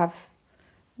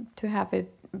 to have it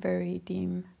very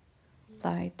dim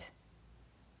light.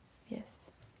 Yes.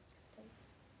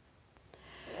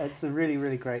 It's a really,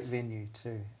 really great venue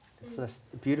too. It's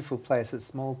a beautiful place. It's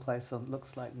a small place. It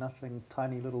looks like nothing.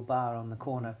 Tiny little bar on the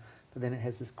corner, but then it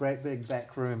has this great big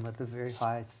back room with a very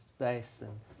high space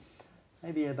and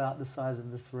maybe about the size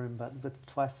of this room, but with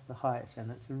twice the height.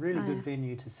 And it's a really good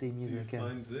venue to see Do you music in.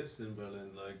 find this in Berlin?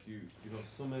 Like you have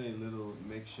so many little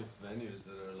makeshift venues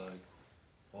that are like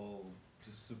all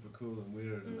just super cool and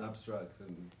weird and abstract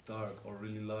and dark or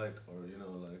really light or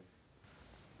like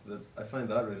that. I find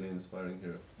that really inspiring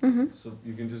here. Mm-hmm. So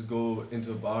you can just go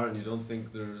into a bar and you don't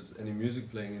think there's any music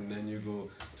playing, and then you go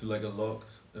to like a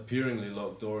appearingly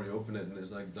locked door. You open it and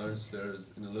it's like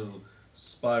downstairs in a little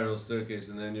spiral staircase,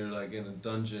 and then you're like in a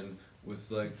dungeon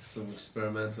with like some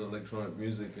experimental electronic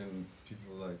music, and people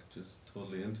are like just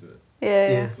totally into it. Yeah.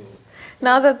 Yes. Cool.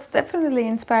 No, that's definitely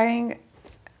inspiring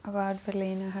about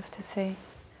Berlin, I have to say.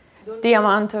 Don't The you-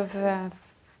 amount of And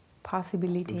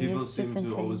possibility people is seem just to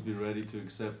insane. always be ready to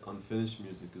accept unfinished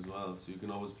music as well, so you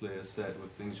can always play a set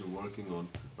with things you're working on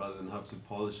rather than have to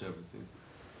polish everything.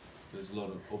 There's a lot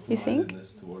of You think?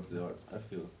 open-mindedness towards the arts, I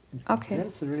feel. Okay.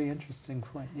 That's a really interesting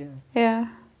point, yeah. Yeah.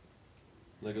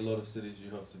 Like a lot of cities you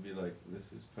have to be like,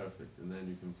 this is perfect, and then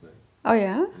you can play. Oh,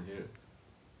 yeah? And here,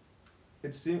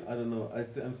 it seems, I don't know,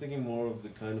 I'm thinking more of the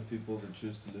kind of people that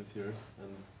choose to live here,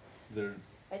 and they're,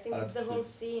 I think it's the whole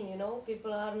scene,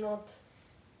 people are not,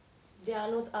 they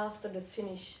are not after the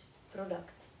finished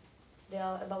product. They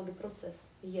are about the process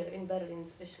here in Berlin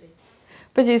especially.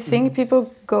 But you think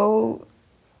people go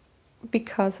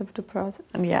because of the process?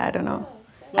 Yeah, I don't know.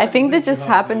 I think they just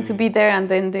happen to be there and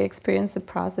then they experience the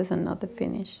process and not the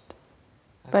finished.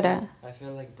 But I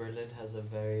feel like Berlin has a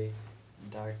very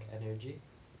dark energy.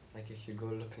 Like if you go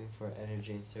looking for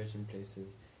energy in certain places,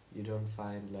 you don't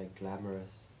find like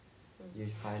glamorous. You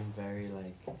find very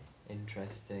like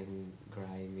interesting,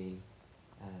 grimy,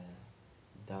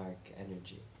 dark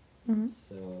energy. Mhm.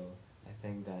 So I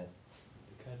think that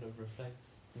it kind of reflects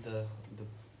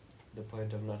the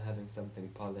point of not having something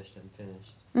polished and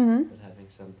finished, Mhm. but having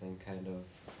something kind of,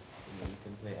 you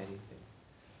can play anything.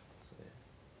 So yeah.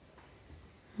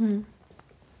 Hmm.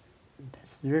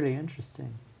 That's really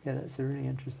interesting. Yeah, that's a really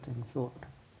interesting thought.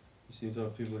 you seem to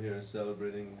have people here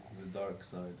celebrating the dark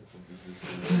side of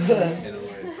existence in a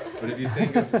way. But if you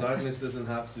think of darkness doesn't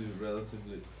have to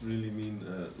really mean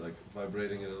like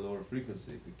vibrating at a lower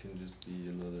frequency, it can just be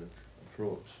another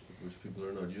approach which people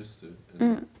are not used to.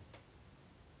 And,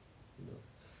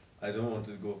 I don't want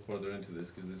to go further into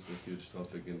this because this is a huge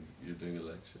topic and you're doing a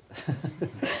lecture.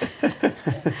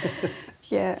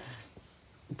 Yeah.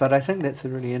 But I think that's a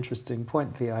really interesting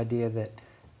point, the idea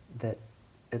that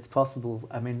it's possible,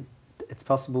 it's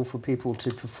possible for people to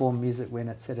perform music when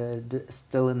it's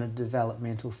still in a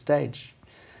developmental stage,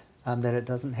 that it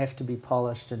doesn't have to be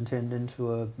polished and turned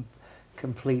into a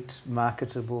complete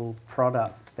marketable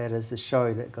product that is a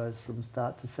show that goes from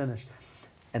start to finish,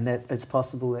 and that it's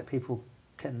possible that people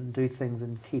can do things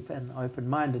and keep an open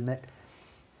mind, and that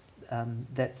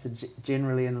that's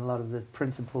generally in a lot of the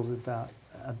principles about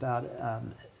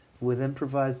with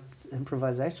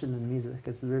improvisation in music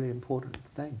is a really important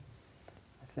thing,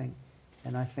 I think,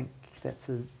 and I think that's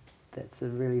a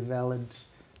really valid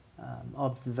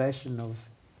observation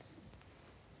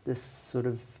this sort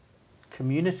of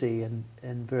community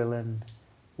in Berlin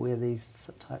where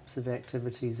these types of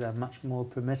activities are much more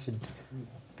permitted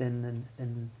than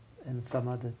in some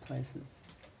other places.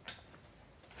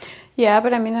 Yeah,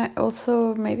 but I mean, I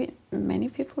also, maybe many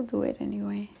people do it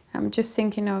anyway. I'm just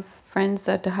thinking of friends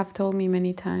that have told me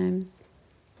many times,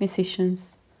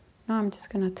 musicians, no, I'm just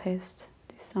gonna test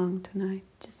this song tonight,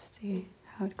 just to see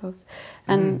how it goes.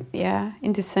 And yeah,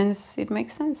 in this sense, it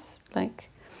makes sense. Like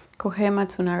Kohei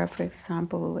Matsunaga, for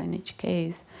example, NHK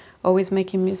is always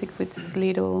making music with this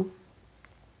little,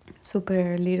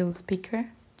 super little speaker,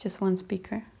 just one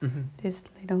speaker, this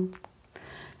little,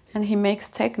 and he makes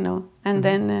techno. And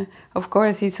then, of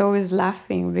course, he's always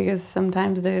laughing because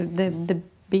sometimes the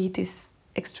beat is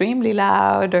extremely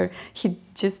loud, or he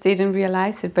just didn't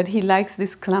realize it, but he likes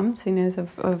this clumsiness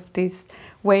of this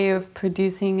way of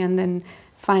producing and then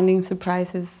finding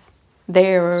surprises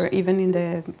there, or even in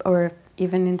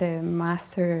the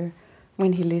master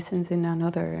when he listens in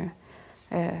another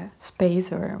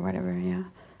space or whatever. Yeah.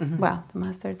 Well, the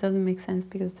master doesn't make sense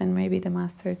because then maybe the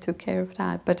master took care of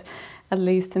that, but at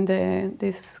least in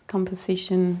this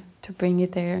composition, to bring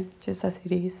it there just as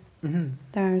it is,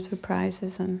 there are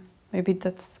surprises, and maybe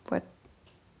that's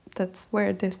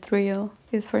where the thrill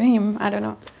is for him. I don't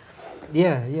know.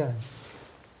 Yeah. Yeah,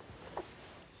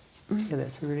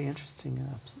 that's a really interesting,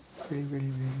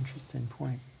 really interesting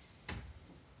point.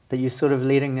 That you're sort of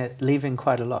leaving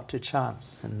quite a lot to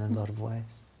chance in a lot of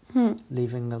ways.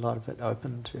 Leaving a lot of it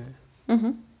open to...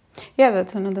 Yeah,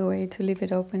 that's another way to leave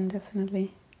it open,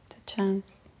 definitely, to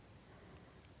chance.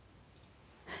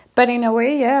 But in a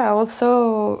way, yeah,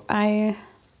 also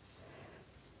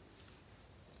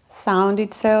sound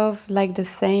itself, like the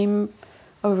same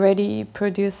already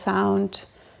produced sound,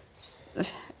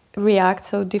 reacts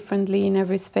so differently in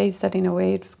every space that in a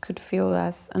way it could feel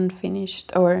as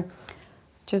unfinished or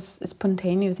just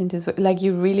spontaneous in this way. Like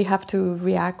you really have to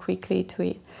react quickly to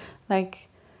it. Like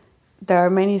there are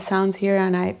many sounds here,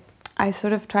 and I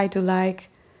sort of try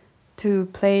to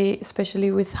play,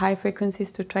 especially with high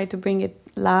frequencies, to try to bring it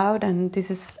loud. And this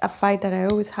is a fight that I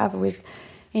always have with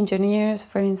engineers,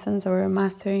 for instance, or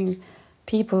mastering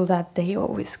people, that they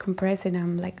always compress it.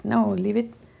 I'm like, no, leave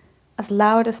it as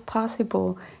loud as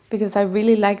possible, because I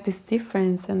really like this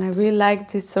difference, and I really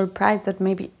like this surprise that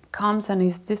maybe comes and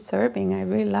is disturbing. I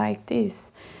really like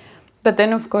this. But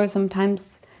then, of course,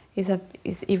 sometimes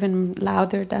is even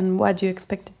louder than what you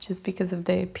expected just because of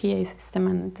the PA system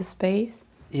and the space.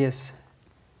 Yes.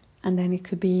 And then it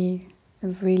could be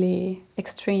really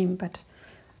extreme, but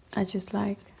I just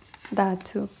like that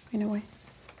too, in a way.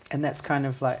 And that's kind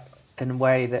of like, in a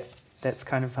way, that's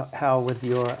kind of how with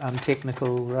your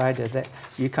technical rider, that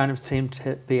you kind of seem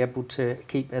to be able to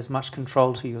keep as much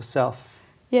control to yourself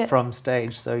from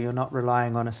stage, so you're not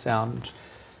relying on a sound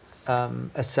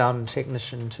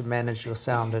technician to manage your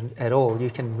sound at all. You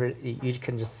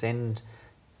can just send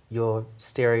your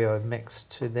stereo mix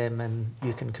to them, and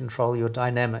you can control your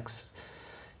dynamics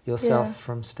yourself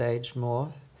from stage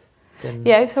more.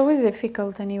 It's always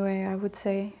difficult anyway, I would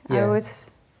say. I always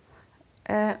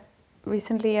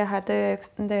recently I had the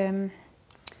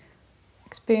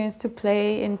experience to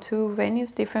play in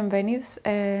different venues,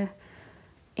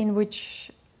 in which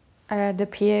the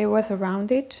PA was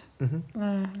around it,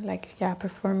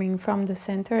 performing from the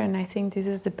center, and I think this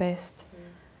is the best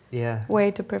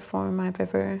way to perform I've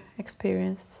ever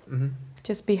experienced.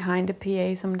 Just behind the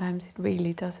PA, sometimes it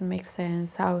really doesn't make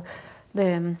sense how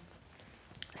the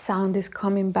sound is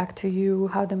coming back to you,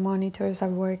 how the monitors are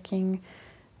working.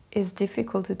 It's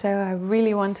difficult to tell. I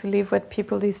really want to live what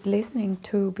people is listening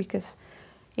to, because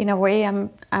in a way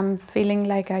I'm feeling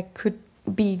like I could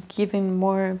be giving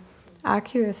more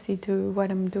accuracy to what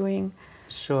I'm doing.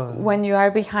 Sure. When you are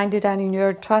behind it and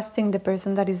you're trusting the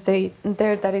person that is there,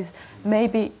 that is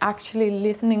maybe actually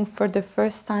listening for the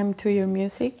first time to your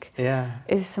music,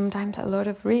 is sometimes a lot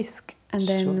of risk. And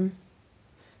then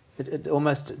it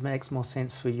almost makes more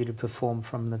sense for you to perform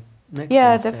from the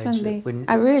mixing stage. Definitely.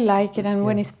 I really like it, and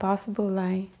when it's possible,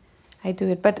 I do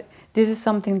it. But this is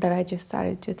something that I just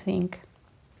started to think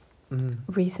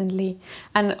recently,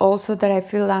 and also that I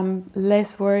feel I'm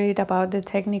less worried about the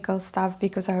technical stuff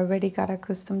because I already got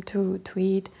accustomed to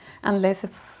it, and less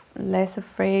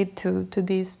afraid to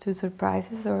these two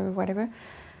surprises or whatever.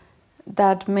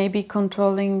 That maybe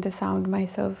controlling the sound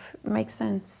myself makes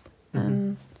sense,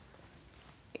 and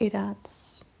it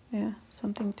adds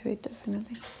something to it,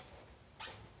 definitely.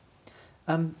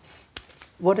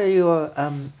 What are your?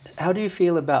 How do you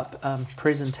feel about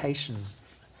presentation?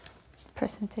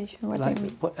 Presentation. What do you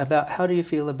mean? How do you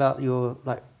feel about your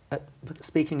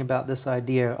speaking about this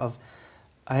idea of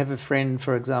I have a friend,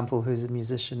 for example, who's a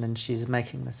musician, and she's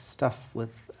making this stuff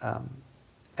with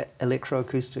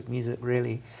electroacoustic music,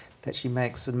 really, that she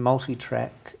makes in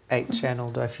multi-track,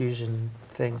 8-channel diffusion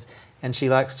things, and she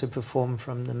likes to perform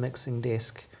from the mixing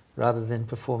desk rather than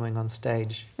performing on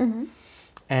stage. Mm-hmm.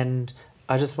 And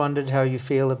I just wondered how you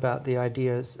feel about the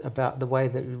ideas about the way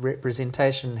that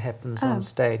representation happens on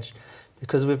stage,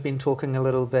 because we've been talking a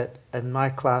little bit in my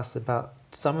class about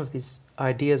some of these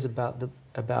ideas about the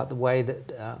way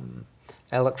that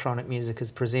electronic music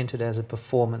is presented as a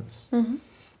performance. Mm-hmm.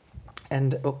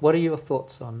 And what are your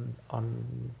thoughts on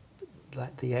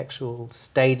like the actual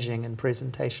staging and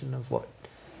presentation of what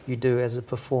you do as a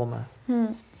performer?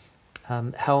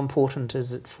 How important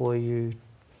is it for you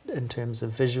in terms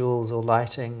of visuals or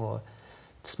lighting or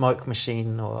smoke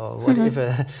machine or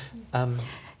whatever?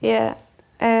 Yeah,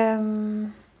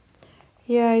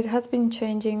 it has been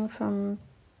changing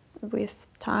with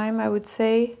time, I would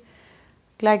say.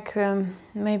 Like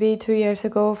maybe 2 years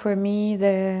ago, for me,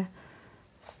 the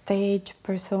stage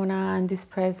persona and this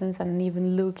presence and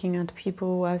even looking at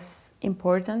people was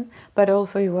important, but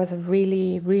also it was a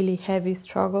really, really heavy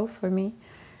struggle for me,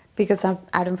 because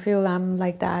I don't feel I'm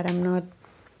like that. I'm not,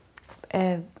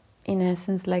 in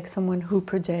essence, like someone who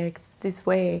projects this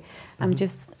way.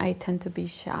 I tend to be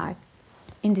shy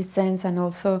in this sense, and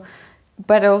also,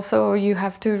 but also you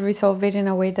have to resolve it in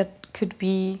a way that could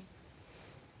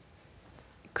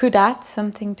add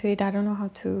something to it. I don't know how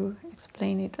to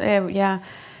explain it.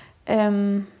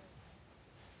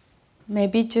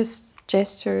 Maybe just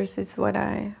gestures is what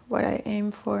I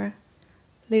aim for.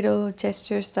 Little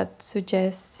gestures that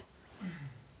suggest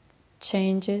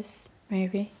changes,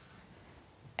 maybe.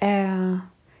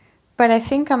 But I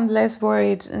think I'm less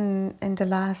worried in the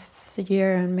last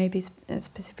year, and maybe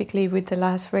specifically with the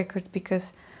last record,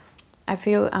 because I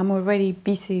feel I'm already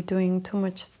busy doing too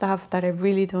much stuff that I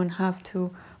really don't have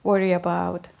to worry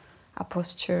about a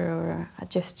posture or a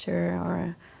gesture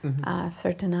or a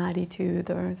certain attitude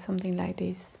or something like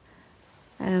this.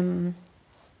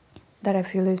 That I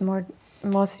feel is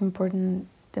most important,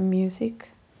 the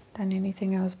music, than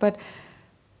anything else. But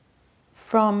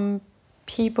from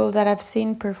people that I've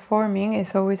seen performing,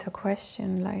 it's always a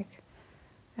question, like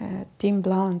Tim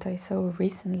Blunt I saw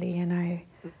recently, and I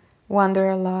wonder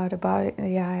a lot about it.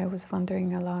 Yeah, I was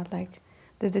wondering a lot, like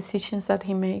the decisions that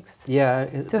he makes. Yeah,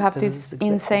 to have this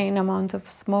insane amount of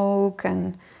smoke,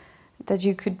 and that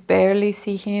you could barely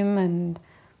see him, and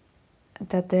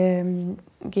that the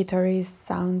guitarist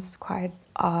sounds quite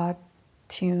odd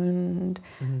tuned,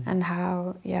 and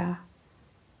how,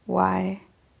 why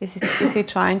is he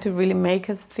trying to really make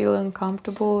us feel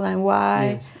uncomfortable, and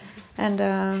why? Yes.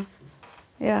 And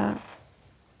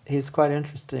he's quite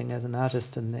interesting as an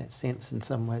artist in that sense, in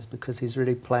some ways, because he's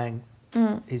really playing.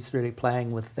 He's really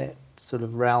playing with that sort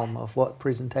of realm of what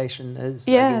presentation is.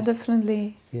 Yeah,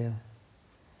 definitely.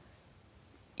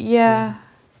 Yeah.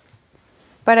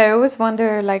 But I always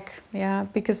wonder,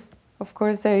 because of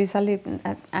course there is a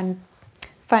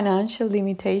financial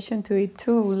limitation to it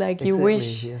too. Like, you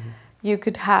wish you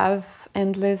could have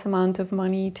endless amount of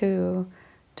money to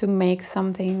make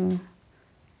something,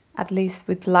 at least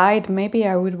with light. Maybe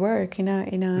I would work in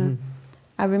a.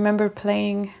 I remember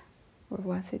playing, where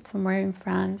was it? Somewhere in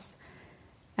France,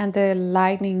 and the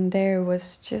lighting there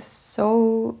was just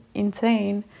so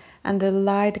insane, and the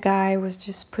light guy was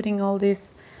just putting all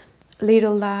these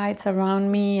little lights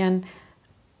around me, and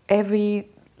every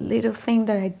little thing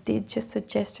that I did, just a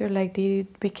gesture like this,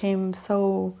 became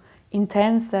so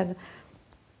intense that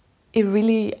it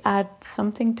really adds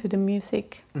something to the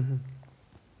music.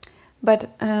 But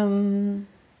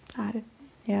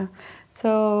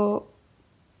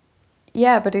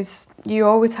but you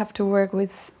always have to work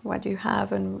with what you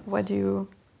have and what you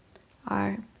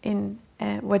are in,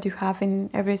 what you have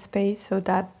in every space. So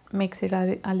that makes it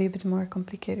a little bit more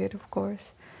complicated, of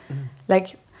course.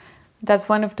 Like, that's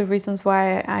one of the reasons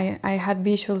why I had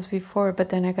visuals before, but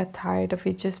then I got tired of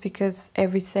it, just because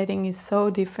every setting is so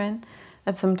different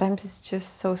that sometimes it's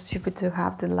just so stupid to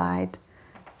have the light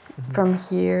from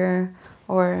here,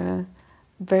 or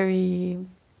very,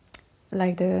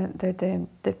 like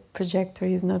the projector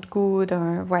is not good,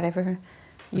 or whatever.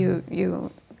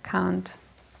 You can't,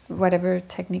 whatever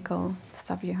technical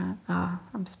stuff you have.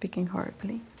 I'm speaking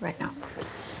horribly right now.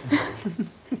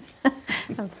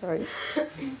 I'm sorry.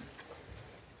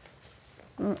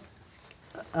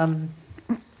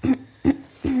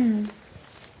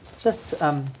 Just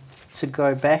to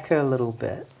go back a little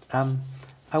bit,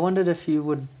 I wondered if you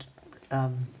would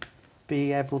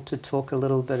be able to talk a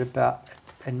little bit about,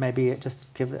 and maybe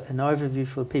just give an overview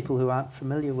for people who aren't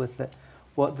familiar with it,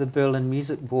 what the Berlin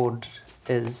Music Board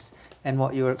is, and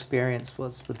what your experience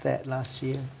was with that last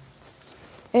year.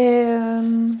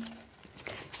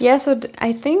 Yeah, so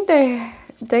I think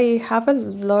they have a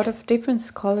lot of different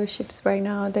scholarships right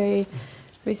now. They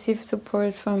receive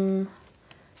support from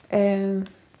the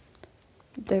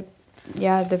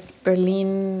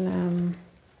Berlin.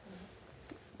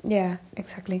 Yeah,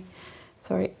 exactly.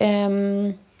 Sorry.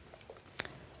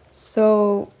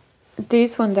 So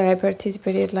this one that I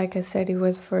participated, like I said, it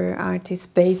was for artists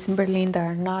based in Berlin that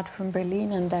are not from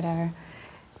Berlin and that are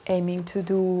aiming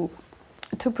to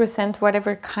present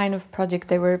whatever kind of project.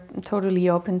 They were totally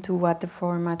open to what the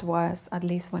format was, at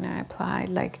least when I applied.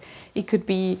 Like, it could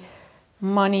be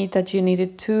money that you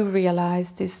needed to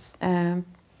realize this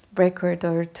record,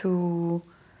 or to,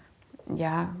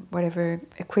 whatever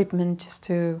equipment just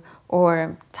to,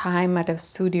 or time at a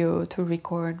studio to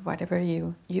record whatever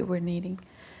you were needing.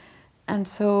 And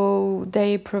so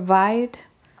they provide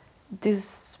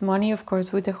this money, of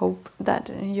course, with the hope that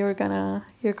you're gonna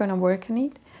work on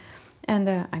it. And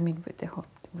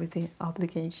with the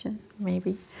obligation,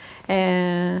 maybe,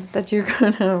 that you're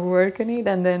gonna work on it,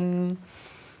 and then,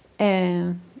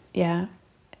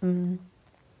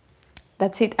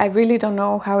 that's it. I really don't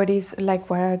know how it is. Like,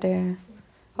 what are the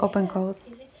open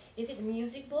calls? Is it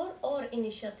music board or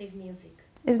Initiative Music?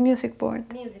 It's music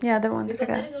board. Music. Yeah, the one. Because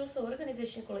there is also an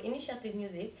organization called Initiative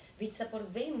Music, which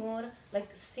support way more like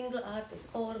single artists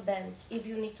or bands. If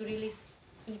you need to release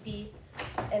EP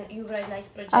and you write nice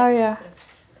project. Oh yeah.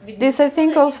 This I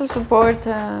think also support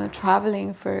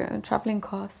traveling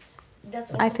costs.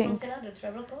 That's I also think. from Senat, the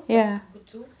travel costs. Yeah. That's good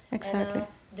too. Exactly.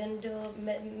 And then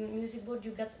the music board,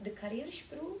 you got the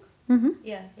Karrieresprung. Mm-hmm.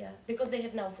 Yeah, because they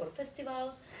have now 4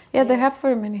 festivals. Yeah, they have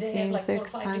for many they things. have They like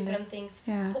 4 or 5 expanded. different things.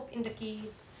 Yeah. Pop in the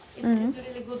Kids. It's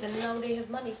really good, and now they have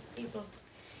money. People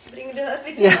bring the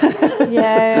application.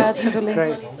 Yeah, So they totally. have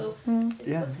Great. money, so it's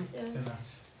Yeah. good, yeah. Senat.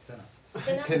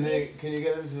 Senat Can gives- you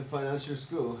get them to finance your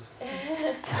school?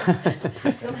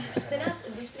 Senat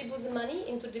distributes money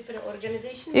into different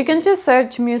organizations. You can just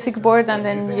search music board and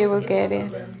then It's you will it's get a it.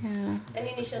 problem. Yeah. And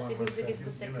Initiative Music is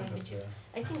the second, which is,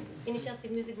 I think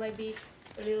Initiative Music might be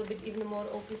a little bit even more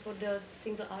open for the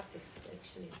single artists,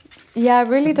 actually. Yeah, I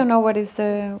really don't know what is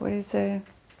the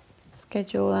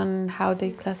schedule and how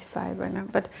they classify it right now.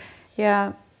 But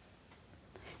yeah,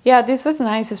 this was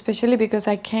nice, especially because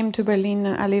I came to Berlin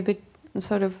a little bit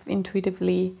sort of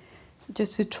intuitively,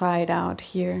 just to try it out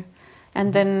here,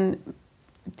 and then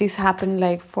this happened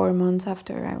like 4 months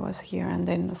after I was here, and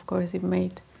then of course it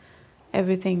made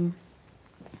everything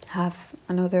have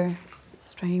another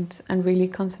strength and really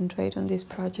concentrate on this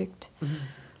project.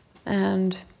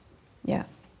 And yeah.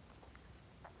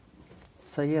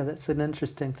 So yeah, that's an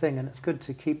interesting thing, and it's good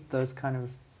to keep those kind of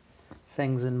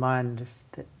things in mind.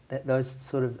 That those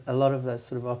sort of, a lot of those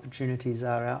sort of opportunities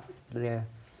are out there.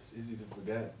 It's easy to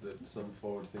forget that some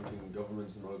forward-thinking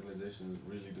governments and organizations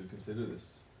really do consider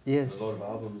this. Yes. And a lot of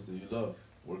albums that you love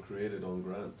were created on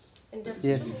grants. And that's It's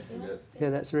Yes. easy to true, forget Yeah,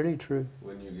 that's really true.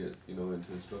 when you get,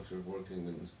 into the structure of working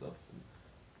and stuff and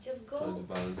Just trying to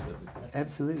go balance everything.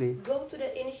 Absolutely. to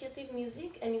the Initiative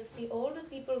Music and you see all the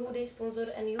people who they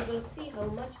sponsor, and you will see how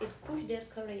much it pushed their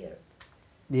career.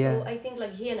 Yeah. So I think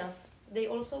like Hienas, they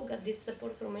also got this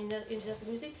support from Initiative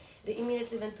Music. They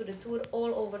immediately went to the tour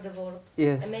all over the world.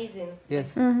 Yes. Amazing.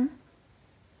 Yes. Mm-hmm.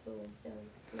 So yeah,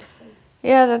 makes sense.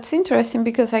 Yeah, that's interesting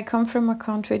because I come from a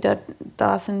country that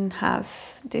doesn't have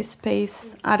this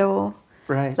space at all.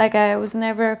 Right. Like, I was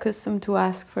never accustomed to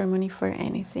ask for money for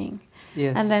anything.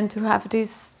 Yes. And then to have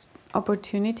this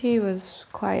opportunity was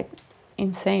quite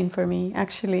insane for me,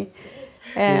 actually.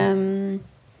 Yes.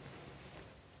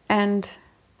 And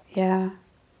yeah,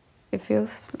 it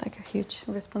feels like a huge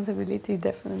responsibility,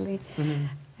 definitely.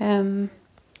 Mhm.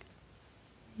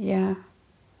 Yeah.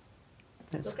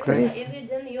 That's So, great. Katarina, is it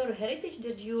then your heritage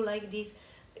that you like these?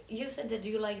 You said that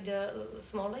you like the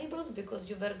small labels because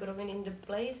you were growing in the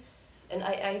place, and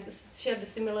I shared a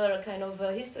similar kind of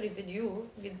history with you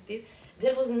with this.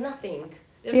 There was nothing.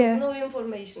 There Yeah. was no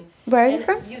information. Where are you And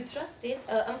from? you trusted.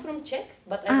 I'm from Czech,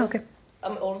 but Okay.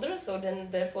 I'm older, so then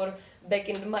therefore back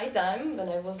in my time when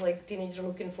I was like teenager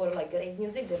looking for like rave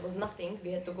music, there was nothing.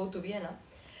 We had to go to Vienna,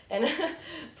 and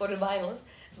for the vinyls.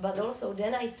 But also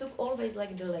then I took always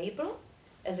like the label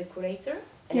as a curator,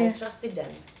 and I Yeah. trusted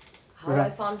them. How I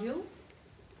Right. found you,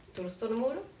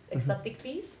 Turstormur, Ecstatic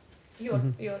Peace, your,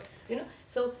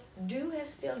 So do you have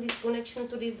still this connection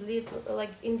to these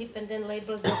like independent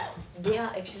labels that they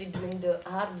are actually doing the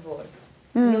hard work,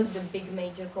 not the big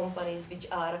major companies which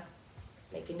are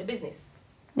making the business?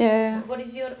 Yeah. What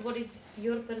is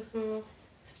your personal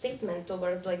statement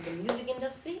towards like the music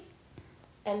industry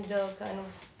and the kind of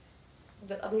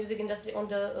the music industry on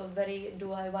the very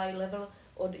DIY level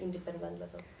or the independent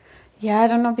level? Yeah, I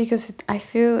don't know, because I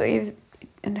feel it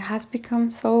has become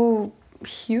so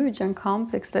huge and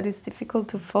complex that it's difficult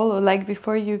to follow. Like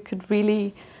before, you could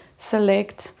really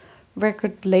select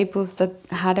record labels that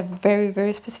had a very,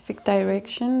 very specific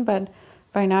direction, but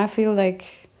right now I feel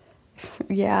like,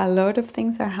 yeah, a lot of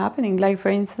things are happening. Like for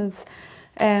instance,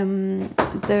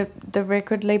 the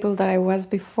record label that I was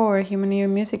before, Human Ear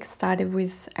Music, started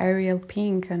with Ariel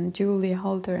Pink and Julia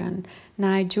Holter and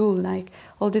Nigel, like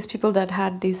all these people that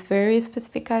had this very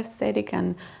specific aesthetic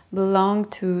and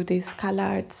belonged to these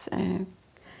CalArts, and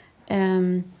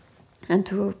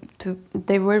to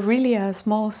they were really a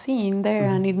small scene there,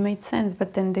 and it made sense.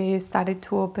 But then they started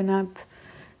to open up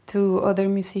to other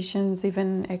musicians.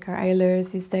 Even Eckhart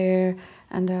Ehlers is there,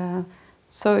 and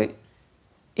so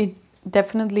it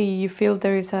definitely, you feel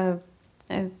there is a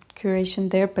curation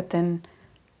there, but then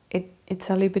it's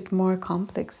a little bit more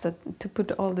complex to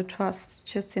put all the trust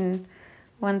just in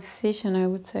one decision, I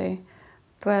would say.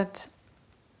 But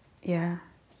yeah,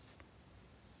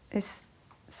 it's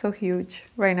so huge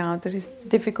right now that it's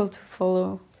difficult to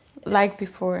follow like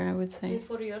before, I would say. And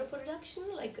for your production,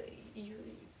 like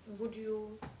would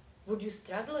you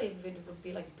struggle if it would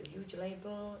be like a huge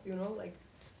label, you know, like?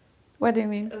 What do you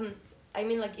mean? I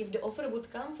mean, like if the offer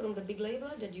would come from the big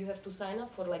label that you have to sign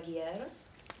up for like years.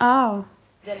 Oh.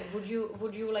 Then would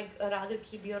you like rather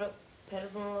keep your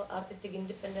personal artistic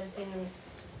independence and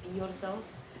just be yourself?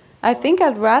 I think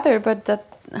I'd rather, but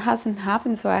that hasn't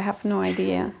happened, so I have no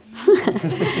idea.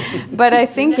 But I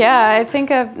think, yeah,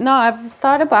 I've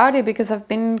thought about it because I've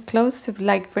been close to,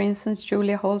 like, for instance,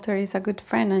 Julia Holter is a good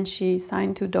friend and she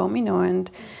signed to Domino,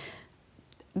 and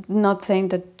not saying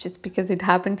that just because it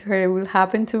happened to her, it will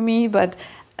happen to me, but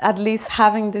at least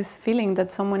having this feeling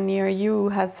that someone near you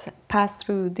has passed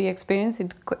through the experience,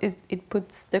 it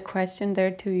puts the question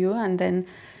there to you, and then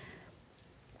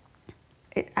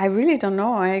I really don't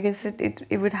know. I guess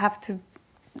it would have to,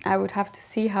 I would have to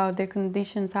see how the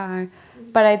conditions are,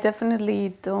 but I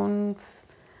definitely don't,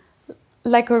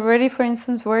 like already, for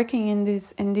instance, working in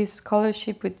this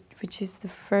scholarship, which is the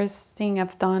first thing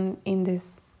I've done in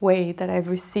this way that I've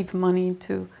received money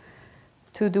to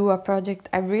do a project.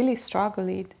 I really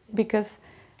struggled because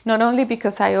not only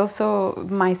because I also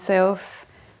myself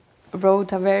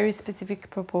wrote a very specific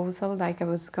proposal, like I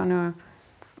was gonna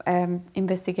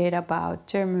investigate about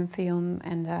German film,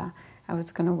 and I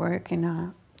was gonna work in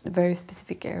a very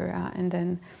specific area, and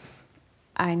then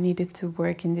I needed to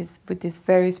work with this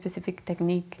very specific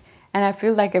technique, and I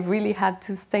feel like I really had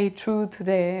to stay true to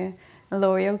the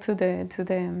loyal to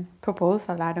the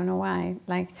proposal. I don't know why,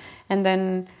 like, and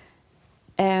then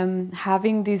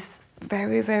having these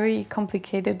very, very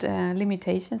complicated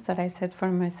limitations that I set for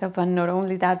myself, and not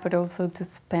only that, but also to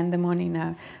spend the money in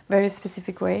a very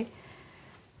specific way.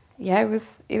 Yeah,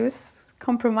 it was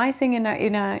compromising in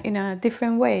a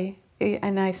different way,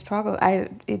 and I struggle.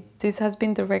 This has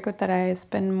been the record that I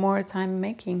spend more time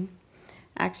making,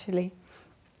 actually,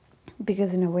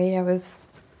 because in a way I was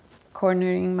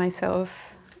cornering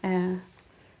myself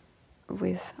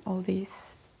with all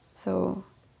these. So,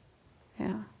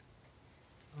 yeah.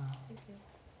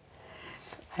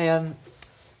 Hey,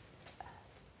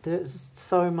 there's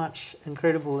so much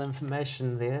incredible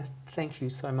information there. Thank you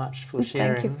so much for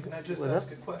sharing Can I just with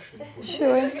ask us. a question?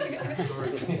 Sure.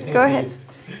 Sorry. Go ahead.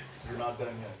 You're not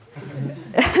done yet.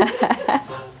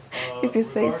 If you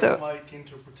say regarding, so. like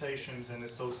interpretations and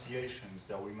associations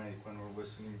that we make when we're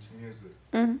listening to music,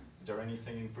 Mm-hmm. is there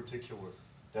anything in particular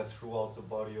that throughout the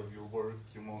body of your work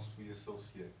you mostly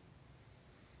associate?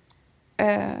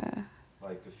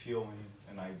 Like a feeling,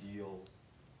 an ideal,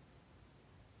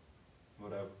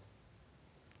 whatever.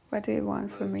 What do you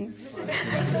want from me?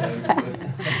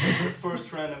 The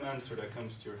first random answer that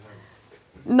comes to your head.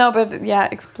 No, but yeah,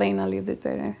 explain a little bit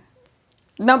better.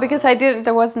 No, because I didn't.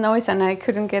 There was noise, and I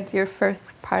couldn't get your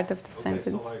first part of the Okay,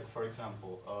 sentence. so like for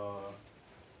example,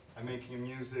 I'm making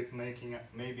music,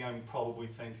 maybe I'm probably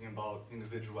thinking about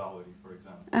individuality, for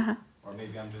example, Uh-huh. or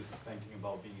maybe I'm just thinking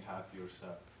about being happy or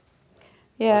sad.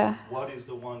 Yeah. What is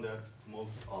the one that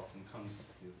most often comes to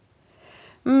you?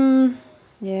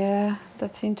 Yeah,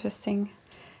 that's interesting.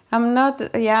 I'm not.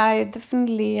 Yeah, I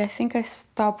think I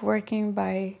stopped working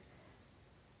by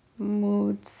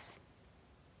moods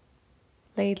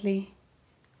lately.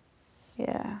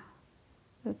 Yeah,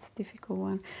 that's a difficult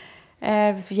one.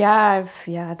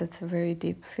 Yeah, that's a very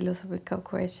deep philosophical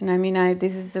question. I mean,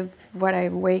 this is what I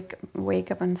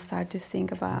wake up and start to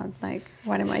think about, like,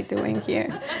 what am I doing here?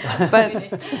 But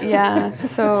yeah,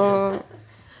 so,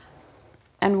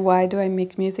 and why do I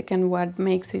make music, and what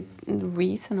makes it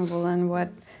reasonable, and what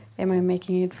am I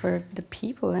making it for the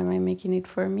people? Am I making it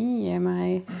for me? Am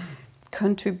I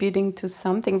contributing to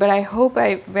something? But I hope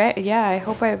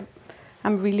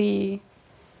I'm really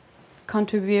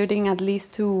contributing at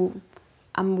least to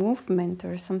a movement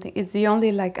or something. It's the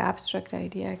only like abstract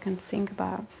idea I can think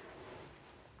about.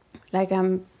 Like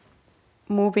I'm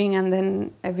moving and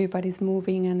then everybody's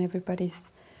moving and everybody's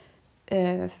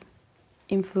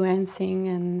influencing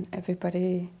and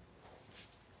everybody,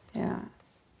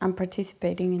 I'm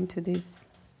participating into this.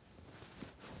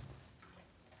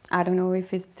 I don't know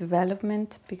if it's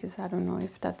development, because I don't know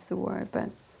if that's the word, but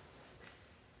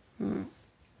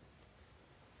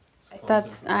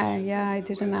that's, I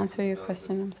didn't answer your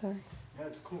question, I'm sorry. Yeah,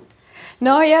 it's cool.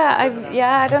 No,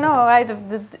 I don't know.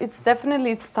 It's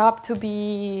definitely stopped to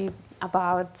be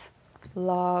about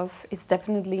love. It's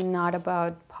definitely not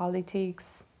about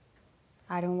politics.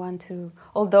 I don't want to,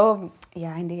 although,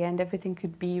 in the end, everything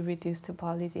could be reduced to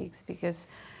politics, because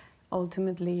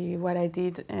ultimately what I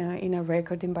did in a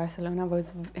record in Barcelona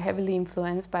was heavily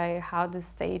influenced by how the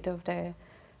state of the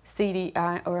city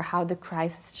or how the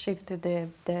crisis shifted there,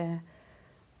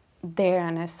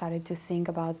 and I started to think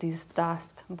about this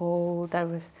dust bowl that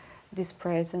was this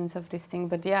presence of this thing.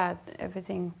 But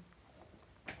everything,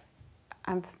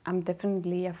 I'm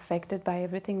definitely affected by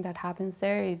everything that happens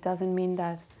there. It doesn't mean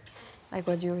that, like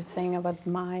what you were saying about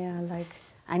Maya, like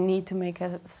I need to make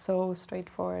a so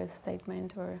straightforward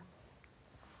statement, or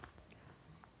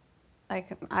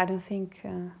like I don't think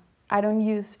I don't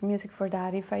use music for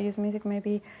that. If I use music,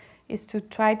 maybe is to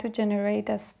try to generate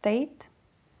a state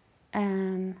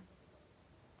and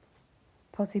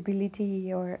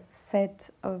possibility or set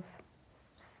of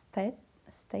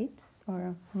states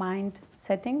or mind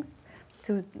settings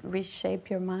to reshape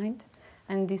your mind.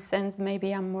 And in this sense,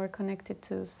 maybe I'm more connected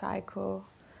to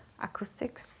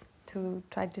psychoacoustics, to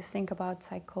try to think about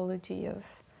psychology of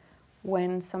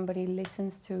when somebody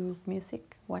listens to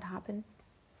music, what happens.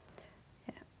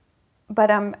 But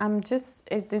I'm just,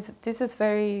 this is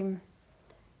very,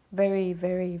 very,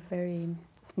 very, very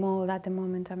small at the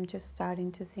moment. I'm just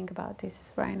starting to think about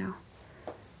this right now.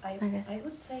 I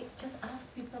would say just ask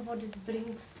people what it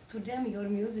brings to them, your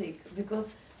music,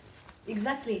 because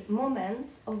exactly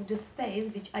moments of the space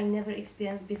which I never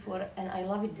experienced before, and I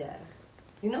love it there.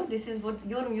 You know, this is what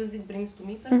your music brings to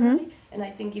me personally, and I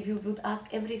think if you would ask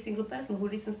every single person who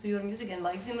listens to your music and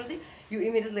likes your music, you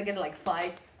immediately get like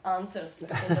 5 answers. You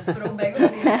can just throw back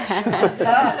on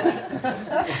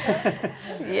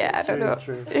I don't know.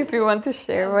 True. If you want to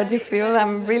share what you feel,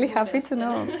 I'm really happy to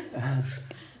know.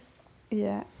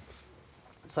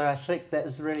 So I think that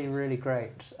was really, really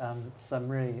great. Some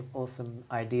really awesome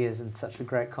ideas and such a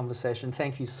great conversation.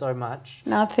 Thank you so much.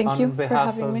 No, thank you for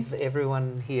having me. On behalf of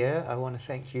everyone here, I want to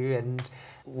thank you, and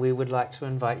we would like to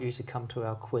invite you to come to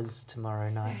our quiz tomorrow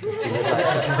night if you would like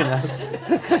to join us.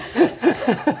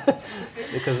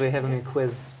 Because we're having a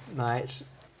quiz night.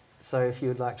 So if you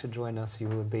would like to join us, you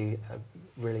would be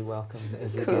really welcome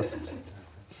as a guest.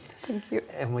 Thank you.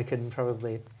 And we can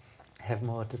probably have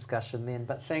more discussion then.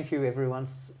 But thank you everyone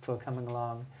for coming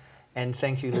along, and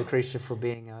thank you Lucretia for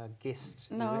being our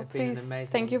guest. No, you have been please. an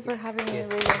amazing Thank you for having me.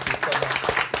 guest. Really. Thank you so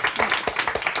much.